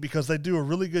it's neat because they do a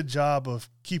really good job of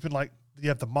keeping like you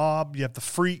have the mob, you have the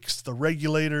freaks, the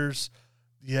regulators,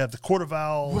 you have the Court of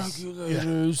Owls,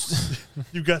 Regulators.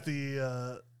 you've got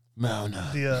the Mona.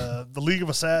 the League of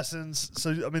Assassins.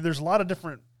 So I mean, there's a lot of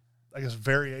different, I guess,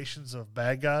 variations of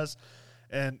bad guys.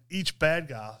 And each bad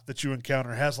guy that you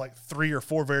encounter has like 3 or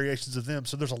 4 variations of them.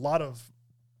 So there's a lot of,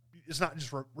 it's not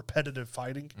just repetitive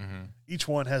fighting. Each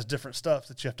one has different stuff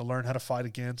that you have to learn how to fight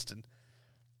against. And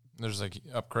There's like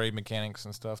upgrade mechanics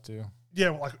and stuff too. yeah,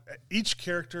 like each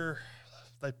character,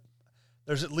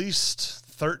 there's at least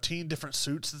 13 different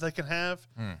suits that they can have.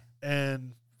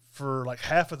 And for like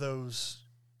half of those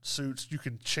suits, you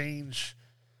can change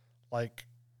like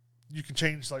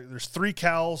there's 3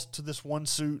 cowls to this one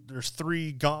suit. There's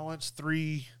 3 gauntlets,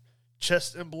 3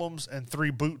 chest emblems, and 3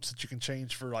 boots that you can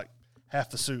change for like half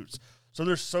the suits. So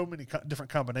there's so many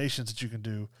different combinations that you can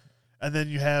do. And then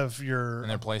you have And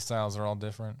their play styles are all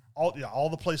different. all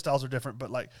the play styles are different, but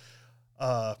like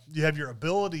you have your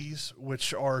abilities,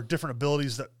 which are different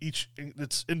abilities that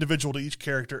it's individual to each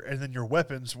character, and then your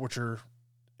weapons, which are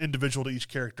individual to each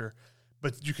character,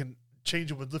 but you can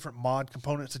change it with different mod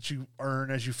components that you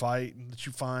earn as you fight and that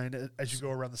you find as you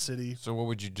go around the city. So what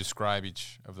would you describe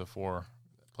each of the 4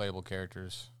 playable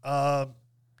characters?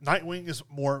 Nightwing is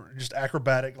more just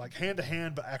acrobatic, like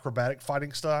hand-to-hand, but acrobatic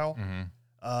fighting style.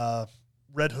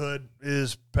 Red Hood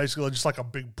is basically just like a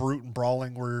big brute and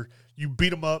brawling where you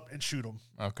beat him up and shoot him.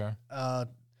 Okay.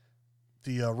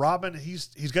 The Robin, he's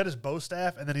got his bow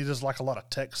staff, and then he does like a lot of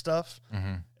tech stuff.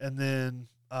 And then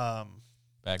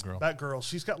Batgirl,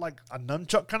 she's got like a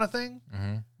nunchuck kind of thing,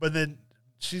 but then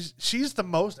she's the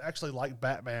most actually like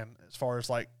Batman as far as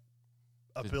like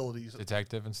abilities,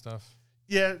 detective and stuff.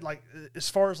 Yeah, like as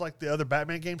far as like the other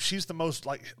Batman games, she's the most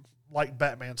like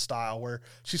Batman style, where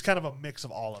she's kind of a mix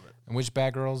of all of it. And which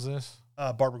Batgirl is this?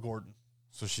 Barbara Gordon.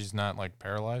 So she's not like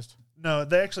paralyzed? No,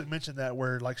 they actually mentioned that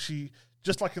where like she,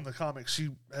 just like in the comics, she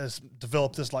has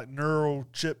developed this like neural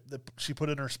chip that she put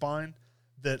in her spine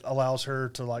that allows her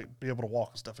to like be able to walk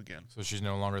and stuff again. So she's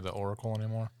no longer the Oracle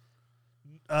anymore?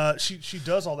 She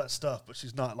does all that stuff, but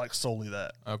she's not like solely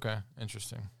that. Okay,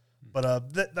 interesting.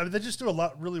 But they just do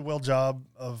a really well job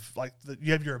of like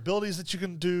you have your abilities that you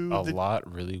can do.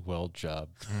 Really well job.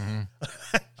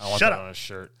 I want Shut that up. on a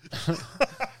shirt.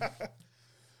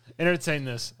 Entertain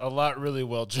this. A lot really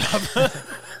well job.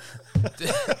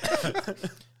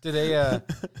 Do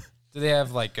they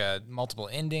have like multiple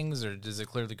endings, or does it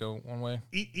clearly go one way?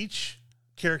 Each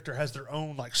character has their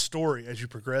own like story as you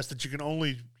progress that you can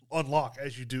only unlock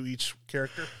as you do each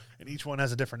character, and each one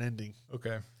has a different ending.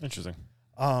 Okay. Interesting.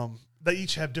 They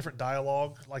each have different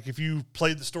dialogue. Like if you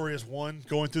played the story as one,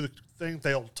 going through the thing,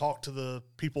 they'll talk to the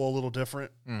people a little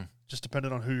different, just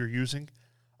depending on who you're using.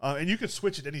 And you can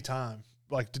switch at any time,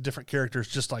 like to different characters,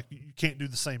 just like you can't do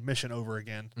the same mission over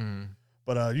again.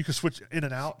 But you can switch in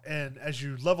and out. And as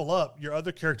you level up, your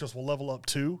other characters will level up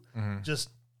too. Just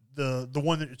the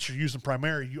one that you're using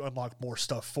primary, you unlock more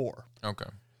stuff for. Okay.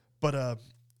 But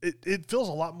it feels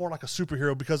a lot more like a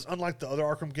superhero because unlike the other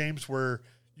Arkham games where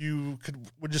you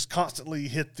would just constantly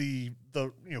hit the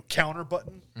counter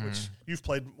button, which you've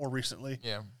played more recently.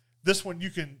 Yeah. This one you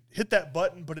can hit that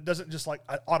button, but it doesn't just like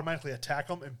automatically attack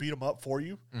them and beat them up for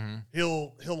you. Mm-hmm.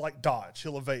 He'll like dodge,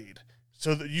 he'll evade,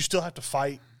 so that you still have to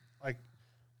fight. Like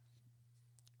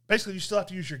basically, you still have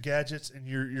to use your gadgets, and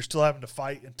you're still having to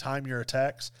fight and time your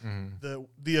attacks. Mm-hmm.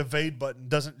 The evade button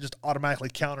doesn't just automatically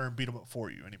counter and beat them up for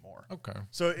you anymore. Okay.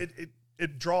 So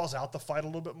it draws out the fight a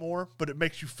little bit more, but it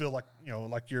makes you feel like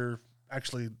like you're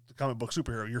actually the comic book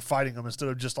superhero. You're fighting them instead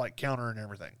of just like countering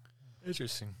everything.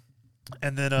 Interesting.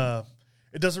 And then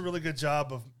it does a really good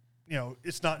job of,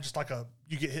 it's not just like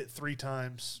you get hit 3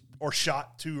 times or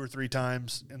shot 2 or 3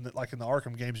 times in the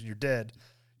Arkham games and you're dead.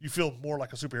 You feel more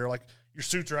like a superhero. Like your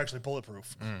suits are actually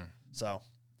bulletproof. So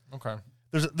Okay.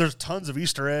 there's tons of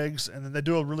Easter eggs, and then they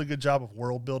do a really good job of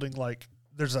world building. Like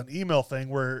there's an email thing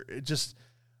where it just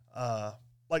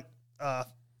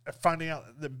finding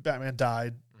out that Batman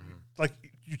died. Like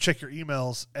you check your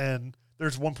emails, and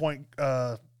there's one point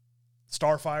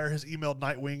Starfire has emailed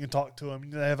Nightwing and talked to him.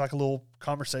 They have like a little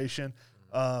conversation.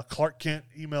 Clark Kent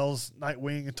emails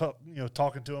Nightwing and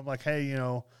talking to him like, hey,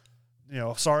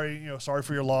 sorry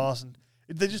for your loss. And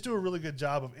they just do a really good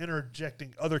job of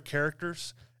interjecting other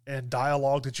characters and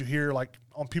dialogue that you hear like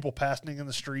on people passing in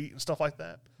the street and stuff like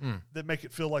that. That make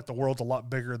it feel like the world's a lot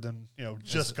bigger than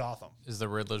just Gotham. Is the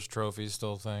Riddler's trophy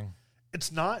still a thing? It's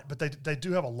not, but they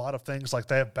do have a lot of things. Like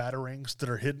they have batarangs that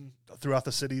are hidden throughout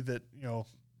the city that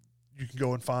you can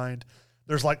go and find.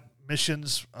 There's like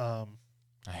missions. I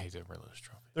hate the Riddler's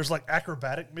trophy. There's like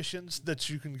acrobatic missions that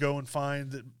you can go and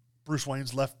find that Bruce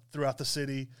Wayne's left throughout the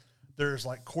city. There's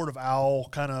like Court of Owl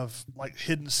kind of like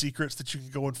hidden secrets that you can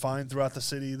go and find throughout the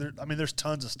city. There's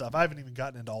tons of stuff. I haven't even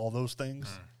gotten into all of those things.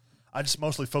 I just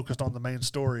mostly focused on the main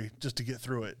story just to get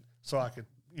through it so I could,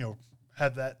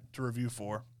 have that to review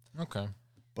for. Okay.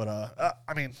 But,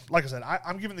 like I said,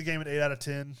 I'm giving the game an 8 out of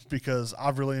 10 because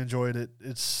I've really enjoyed it.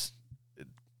 It's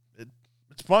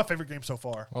my favorite game so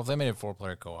far. Well, if they made it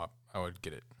 4-player co-op, I would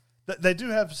get it. They do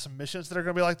have some missions that are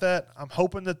going to be like that. I'm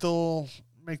hoping that they'll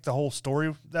make the whole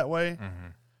story that way.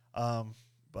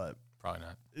 But Probably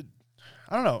not.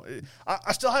 I don't know.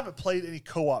 I still haven't played any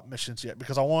co-op missions yet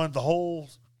because I wanted the whole,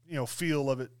 feel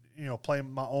of it,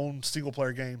 playing my own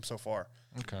single-player game so far.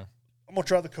 Okay. I'm going to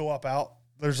try the co-op out.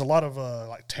 There's a lot of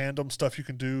like tandem stuff you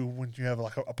can do when you have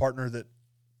like a partner that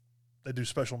they do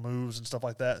special moves and stuff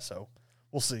like that. So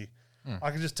we'll see.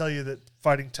 I can just tell you that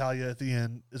fighting Talia at the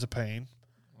end is a pain.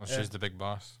 Well, she's the big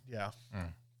boss. Yeah.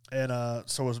 And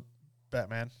so is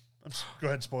Batman. Go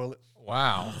ahead and spoil it.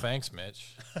 Wow. Thanks,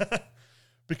 Mitch.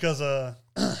 Because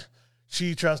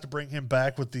she tries to bring him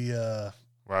back with the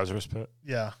Lazarus Pit.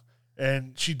 Yeah.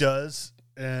 And she does,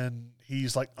 and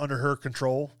he's like under her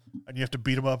control, and you have to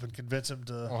beat him up and convince him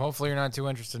to. Well, hopefully you're not too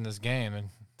interested in this game and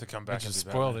To come back just and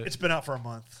be spoiled Batman. it. It's been out for a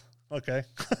month. Okay.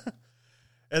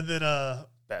 And then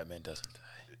Batman doesn't die.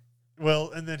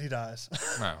 well, and then he dies.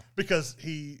 No. Because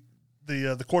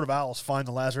the Court of Owls find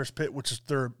the Lazarus Pit, which is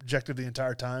their objective the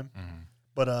entire time.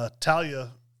 But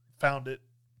Talia found it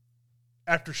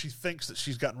after she thinks that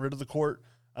she's gotten rid of the court,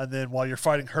 and then while you're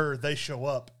fighting her, they show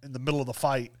up in the middle of the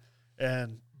fight,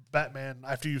 and Batman,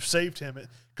 after you've saved him,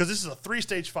 because this is a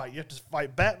 3-stage fight. You have to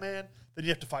fight Batman, then you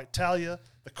have to fight Talia.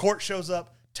 The court shows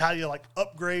up, Talia like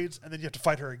upgrades, and then you have to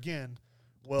fight her again.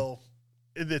 Well,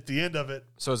 at the end of it,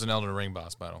 So it's an Elden Ring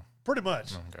boss battle. pretty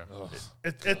much. Okay.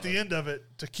 At the end of it,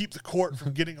 to keep the court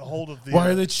from getting a hold of the Why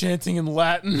are they chanting in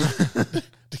Latin?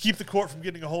 to keep the court from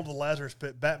getting a hold of the Lazarus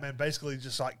Pit, Batman basically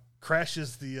just like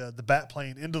crashes the bat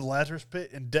plane into the Lazarus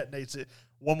Pit and detonates it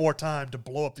one more time to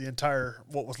blow up the entire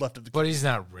what was left of the. But he's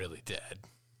not really dead.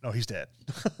 No, he's dead.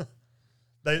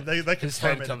 They His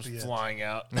confirm head it comes at the end. flying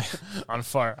out on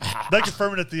fire. They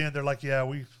confirm it at the end. They're like, yeah,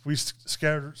 we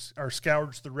scoured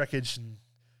the wreckage, and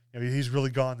he's really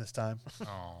gone this time.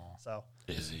 Oh. So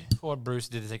Is he? Poor Bruce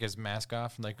did take his mask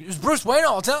off and like, it was Bruce Wayne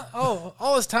all the time. Oh,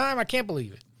 all this time. I can't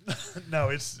believe it. no,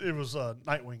 it was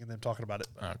Nightwing and them talking about it.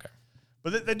 Okay.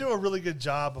 But they do a really good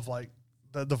job of like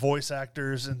the voice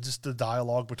actors and just the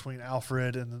dialogue between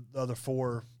Alfred and the other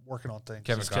 4 working on things.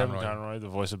 Kevin Is Kevin Conroy. Conroy the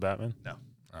voice of Batman? No,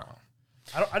 Oh.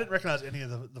 I didn't recognize any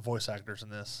of the voice actors in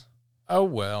this. Oh,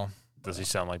 well. Does he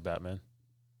sound like Batman?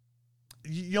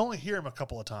 You only hear him a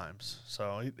couple of times,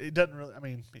 so he doesn't really. I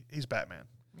mean, he's Batman,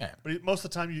 Yeah. but most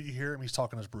of the time you hear him, he's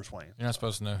talking as Bruce Wayne. You're not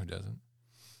supposed to know who doesn't.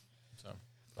 So.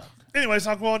 Anyways,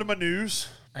 I'll go on to my news.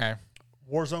 Okay.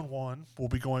 Warzone 1 will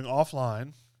be going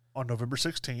offline on November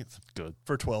 16th Good.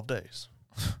 for 12 days.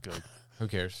 Good. Who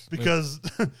cares? Because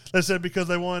they said because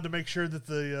they wanted to make sure that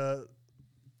the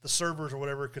servers or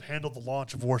whatever could handle the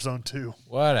launch of Warzone 2.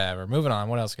 Whatever. Moving on.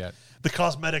 What else you got? The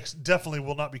cosmetics definitely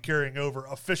will not be carrying over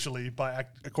officially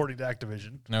according to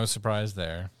Activision. No surprise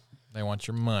there. They want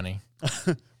your money.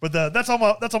 But that's all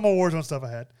my Warzone stuff I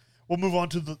had. We'll move on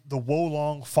to the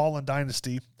Wolong Fallen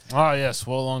Dynasty. Ah, yes,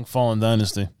 Wolong Fallen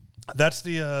Dynasty. That's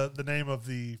the name of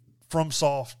the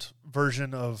FromSoft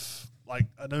version of like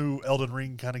a new Elden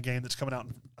Ring kind of game that's coming out.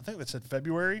 I think they said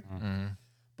February. Mm-hmm.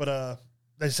 But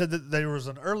they said that there was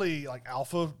an early like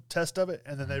alpha test of it,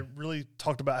 and then they really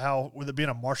talked about how with it being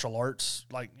a martial arts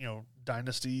like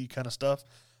dynasty kind of stuff.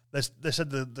 They said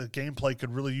the gameplay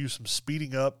could really use some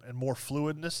speeding up and more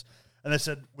fluidness. And they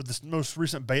said with this most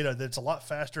recent beta that it's a lot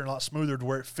faster and a lot smoother to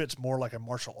where it fits more like a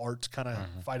martial arts kind of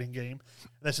fighting game.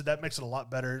 And they said that makes it a lot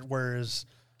better, whereas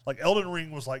like Elden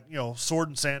Ring was like, sword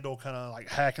and sandal kind of like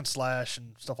hack and slash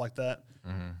and stuff like that,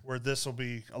 where this will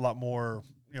be a lot more,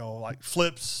 like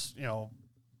flips,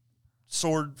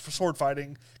 sword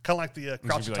fighting, kind of like the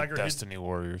Crouching Tiger. Like Destiny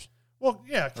Warriors. Well,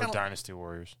 yeah. Or Dynasty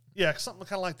Warriors. Yeah, something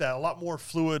kind of like that. A lot more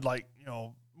fluid, like,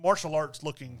 martial arts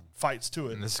looking fights to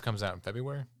it. And this comes out in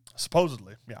February?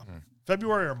 Supposedly, yeah.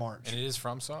 February or March. And it is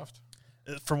FromSoft?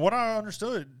 From what I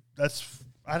understood, I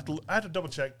had to double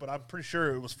check, but I'm pretty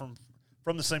sure it was from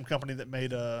the same company that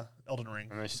made Elden Ring.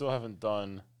 And they still haven't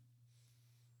done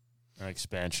an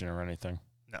expansion or anything.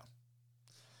 No.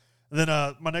 And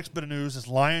then my next bit of news is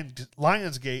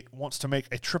Lionsgate wants to make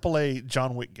a AAA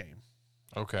John Wick game.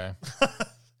 Okay.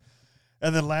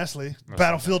 And then lastly,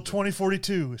 Battlefield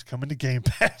 2042 is coming to Game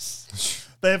Pass.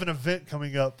 They have an event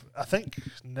coming up, I think,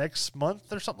 next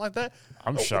month or something like that.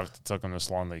 I'm shocked it took them this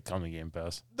long to come to Game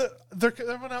Pass. They're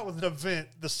coming out with an event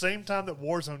the same time that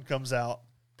Warzone comes out,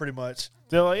 pretty much.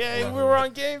 They're like, hey, we were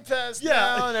on Game Pass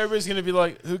now. And everybody's going to be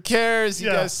like, who cares? You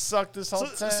guys suck this whole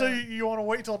time. So you want to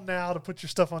wait till now to put your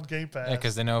stuff on Game Pass. Yeah,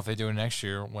 because they know if they do it next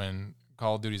year when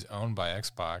Call of Duty's owned by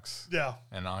Xbox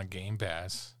and on Game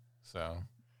Pass. So,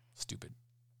 stupid.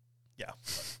 Yeah.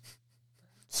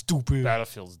 Stupid.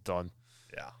 Battlefield's done.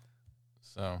 Yeah.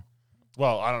 So,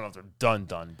 well, I don't know if they're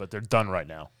done, but they're done right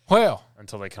now. Well,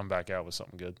 until they come back out with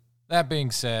something good. That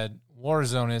being said,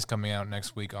 Warzone is coming out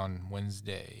next week on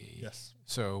Wednesday. Yes.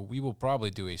 So we will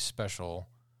probably do a special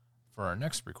for our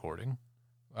next recording.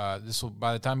 This will,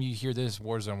 by the time you hear this,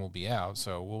 Warzone will be out.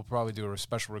 So we'll probably do a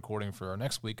special recording for our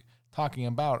next week, talking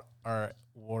about our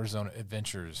Warzone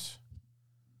adventures.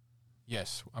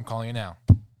 Yes, I'm calling it now.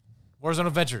 Warzone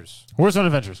Adventures. Warzone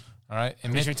Adventures. All right.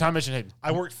 And Mitch, Tom, Mitch, and Hayden.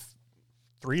 I worked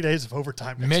 3 days of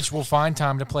overtime. Mitch will find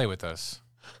time to play with us.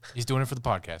 He's doing it for the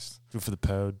podcast. Do it for the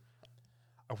pod.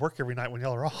 I work every night when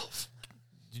y'all are off.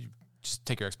 You just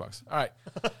take your Xbox. All right.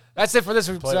 That's it for this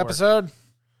week's episode.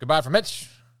 Goodbye from Mitch.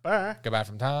 Bye. Goodbye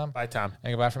from Tom. Bye, Tom.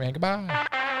 And goodbye from me. And goodbye.